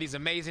 7th for these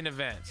amazing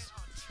events.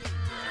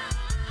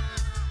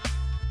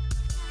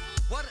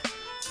 What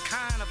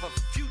kind of a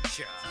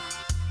future?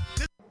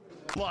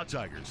 Law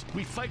Tigers.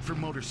 We fight for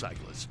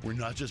motorcyclists. We're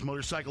not just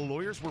motorcycle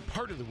lawyers, we're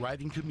part of the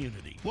riding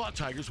community. Law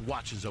Tigers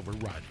watches over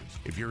riders.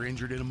 If you're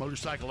injured in a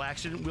motorcycle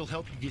accident, we'll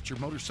help you get your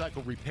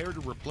motorcycle repaired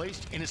or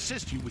replaced and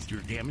assist you with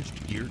your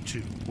damaged gear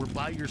too. We're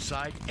by your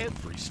side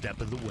every step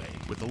of the way.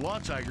 With the Law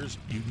Tigers,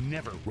 you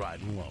never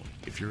ride alone.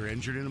 If you're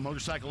injured in a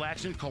motorcycle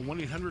accident, call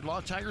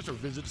 1-800-LAW-TIGERS or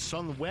visit us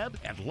on the web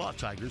at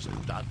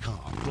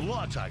lawtigers.com. The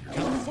Law Tigers,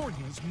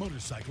 California's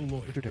motorcycle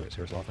lawyer. Victor Terrace,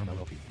 Harris Law Firm,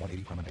 LLP,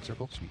 180 Promenade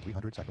Circle, Suite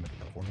 300, Sacramento,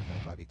 California,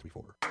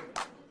 95834.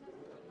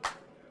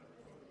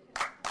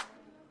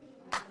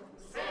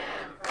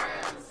 San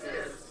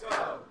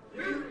Francisco,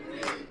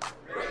 Mutiny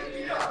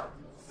Radio.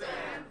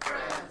 San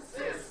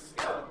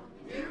Francisco,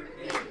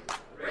 Mutiny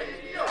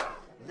Radio.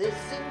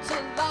 Listen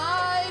to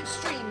live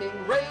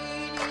streaming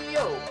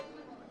radio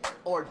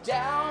or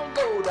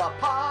download a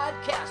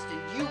podcast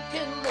and you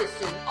can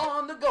listen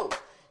on the go.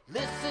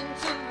 Listen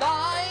to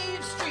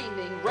live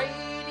streaming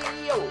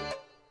radio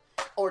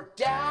or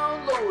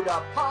download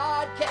a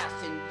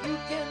podcast and you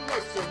can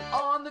listen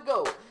on the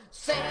go.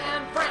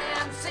 San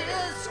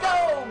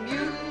Francisco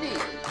Mutiny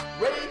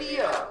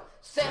Radio.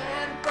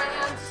 San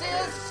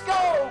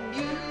Francisco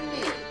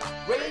Mutiny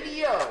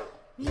Radio.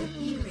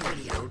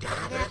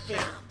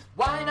 MutinyRadio.fm.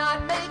 Why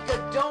not make a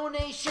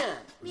donation?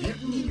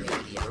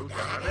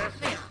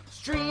 MutinyRadio.fm.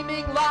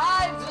 Streaming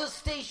live the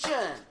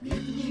station.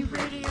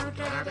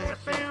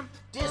 MutinyRadio.fm.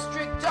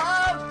 District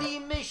of the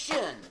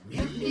Mission.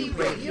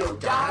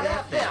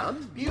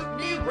 MutinyRadio.fm.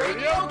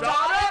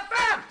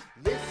 MutinyRadio.fm.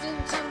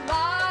 Listen to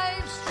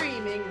live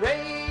streaming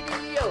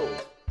radio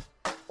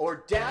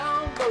or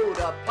download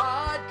a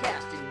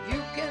podcast and you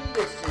can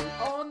listen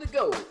on the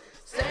go.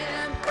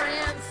 San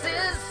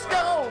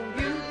Francisco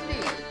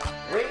Mutiny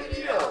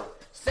Radio.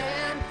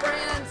 San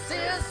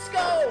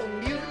Francisco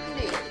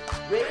Mutiny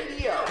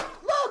Radio.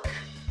 Look,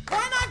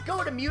 why not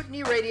go to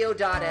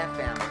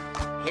MutinyRadio.fm?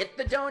 Hit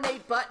the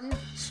donate button,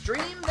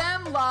 stream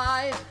them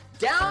live,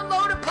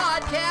 download a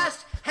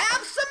podcast,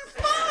 have some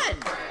fun!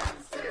 San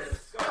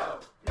Francisco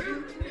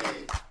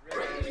Mutiny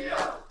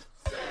Radio.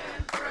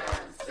 San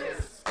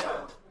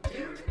Francisco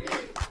Mutiny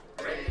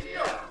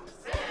Radio.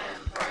 San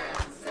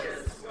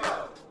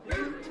Francisco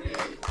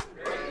Mutiny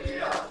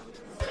Radio.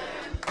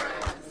 San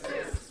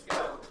Francisco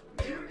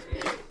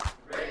Mutiny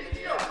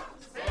Radio.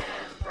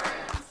 San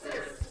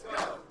Francisco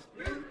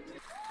Mutiny.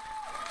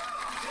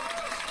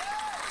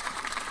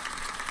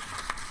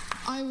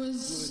 I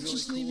was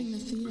just leaving the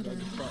theater.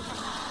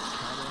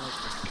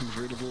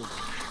 Convertible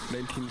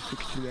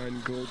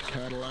 1969 gold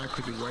Cadillac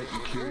with the white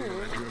interior,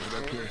 and I drove it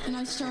up here. And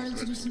I started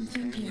to do some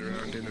thinking.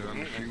 Around in it on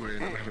the freeway,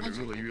 and I'm having a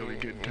really, really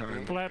good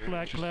time. Flat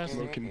black glasses.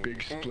 Smoking big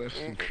spliffs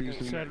and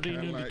cruising Saturday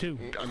noon to 2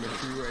 on the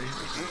freeway.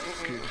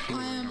 It's good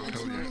feeling. I am a I'll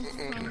tell total you.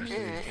 Can I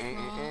say?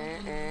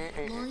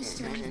 Laurie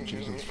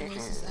Stone's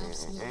voice is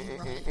absolutely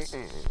right.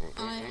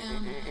 I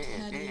am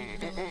petty,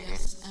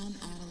 rebellious, and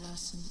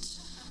adolescent.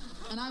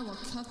 And I will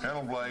cut the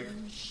Hello, Blake.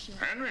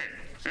 Henry,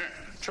 yeah,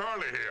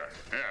 Charlie here.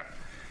 Yeah,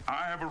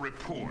 I have a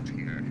report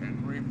here,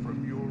 Henry,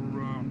 from your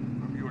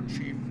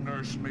chief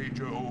nurse,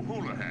 Major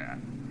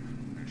O'Houlihan.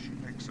 She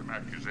makes some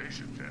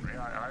accusations, Henry.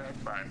 I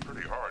find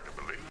pretty hard to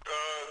believe.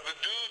 The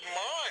dude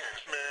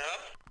minds, man.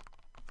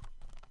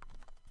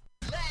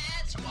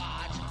 Let's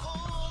watch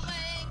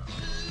full-length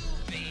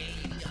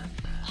movie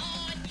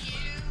on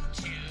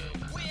YouTube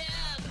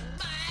with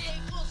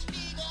Michael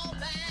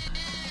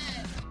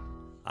Spiegelman.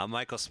 I'm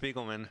Michael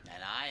Spiegelman.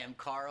 And I am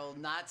Carl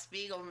Not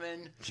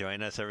Spiegelman.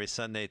 Join us every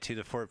Sunday, 2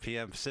 to 4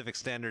 p.m. Pacific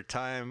Standard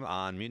Time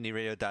on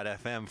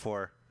MutinyRadio.fm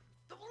for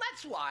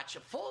Let's watch a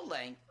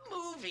full-length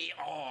movie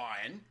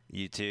on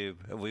YouTube.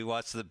 We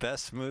watch the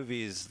best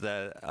movies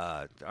that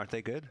aren't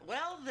they good?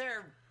 Well,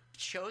 they're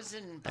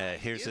chosen by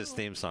Here's you. his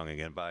theme song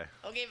again. Bye.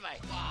 Okay, bye.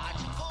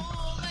 Watch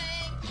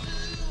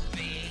full-length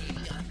movie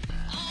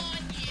on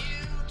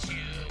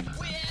YouTube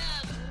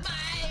with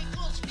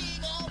Michael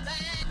Spiegelman.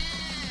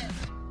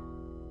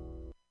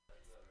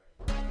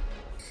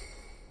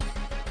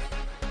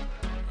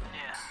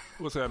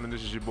 What's happening?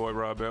 This is your boy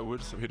Rob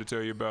Edwards. I'm here to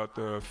tell you about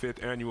the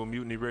 5th Annual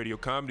Mutiny Radio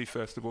Comedy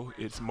Festival.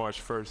 It's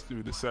March 1st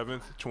through the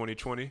 7th,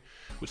 2020,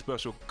 with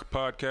special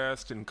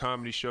podcasts and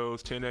comedy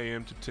shows 10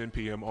 a.m. to 10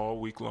 p.m.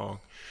 all week long.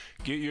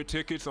 Get your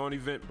tickets on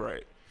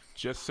Eventbrite.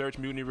 Just search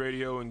Mutiny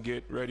Radio and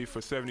get ready for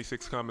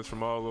 76 comics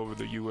from all over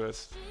the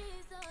U.S.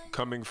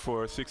 coming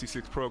for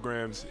 66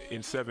 programs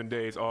in 7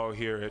 days, all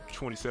here at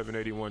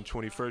 2781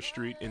 21st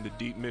Street in the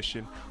Deep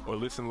Mission, or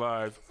listen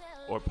live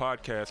or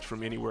podcast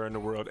from anywhere in the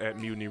world at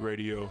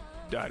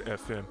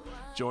MutinyRadio.fm.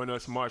 Join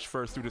us March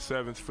 1st through the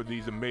 7th for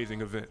these amazing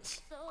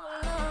events.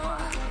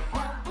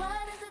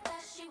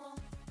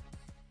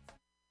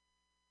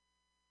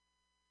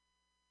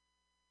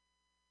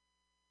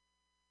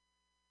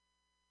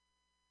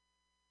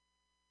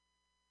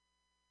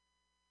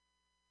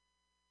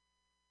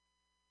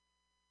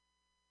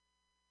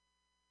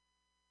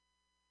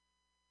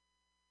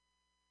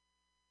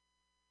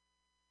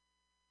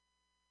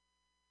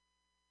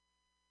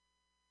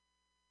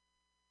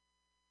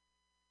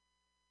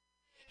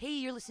 Hey,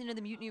 you're listening to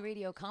the Mutiny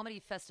Radio Comedy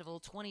Festival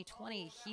 2020 here.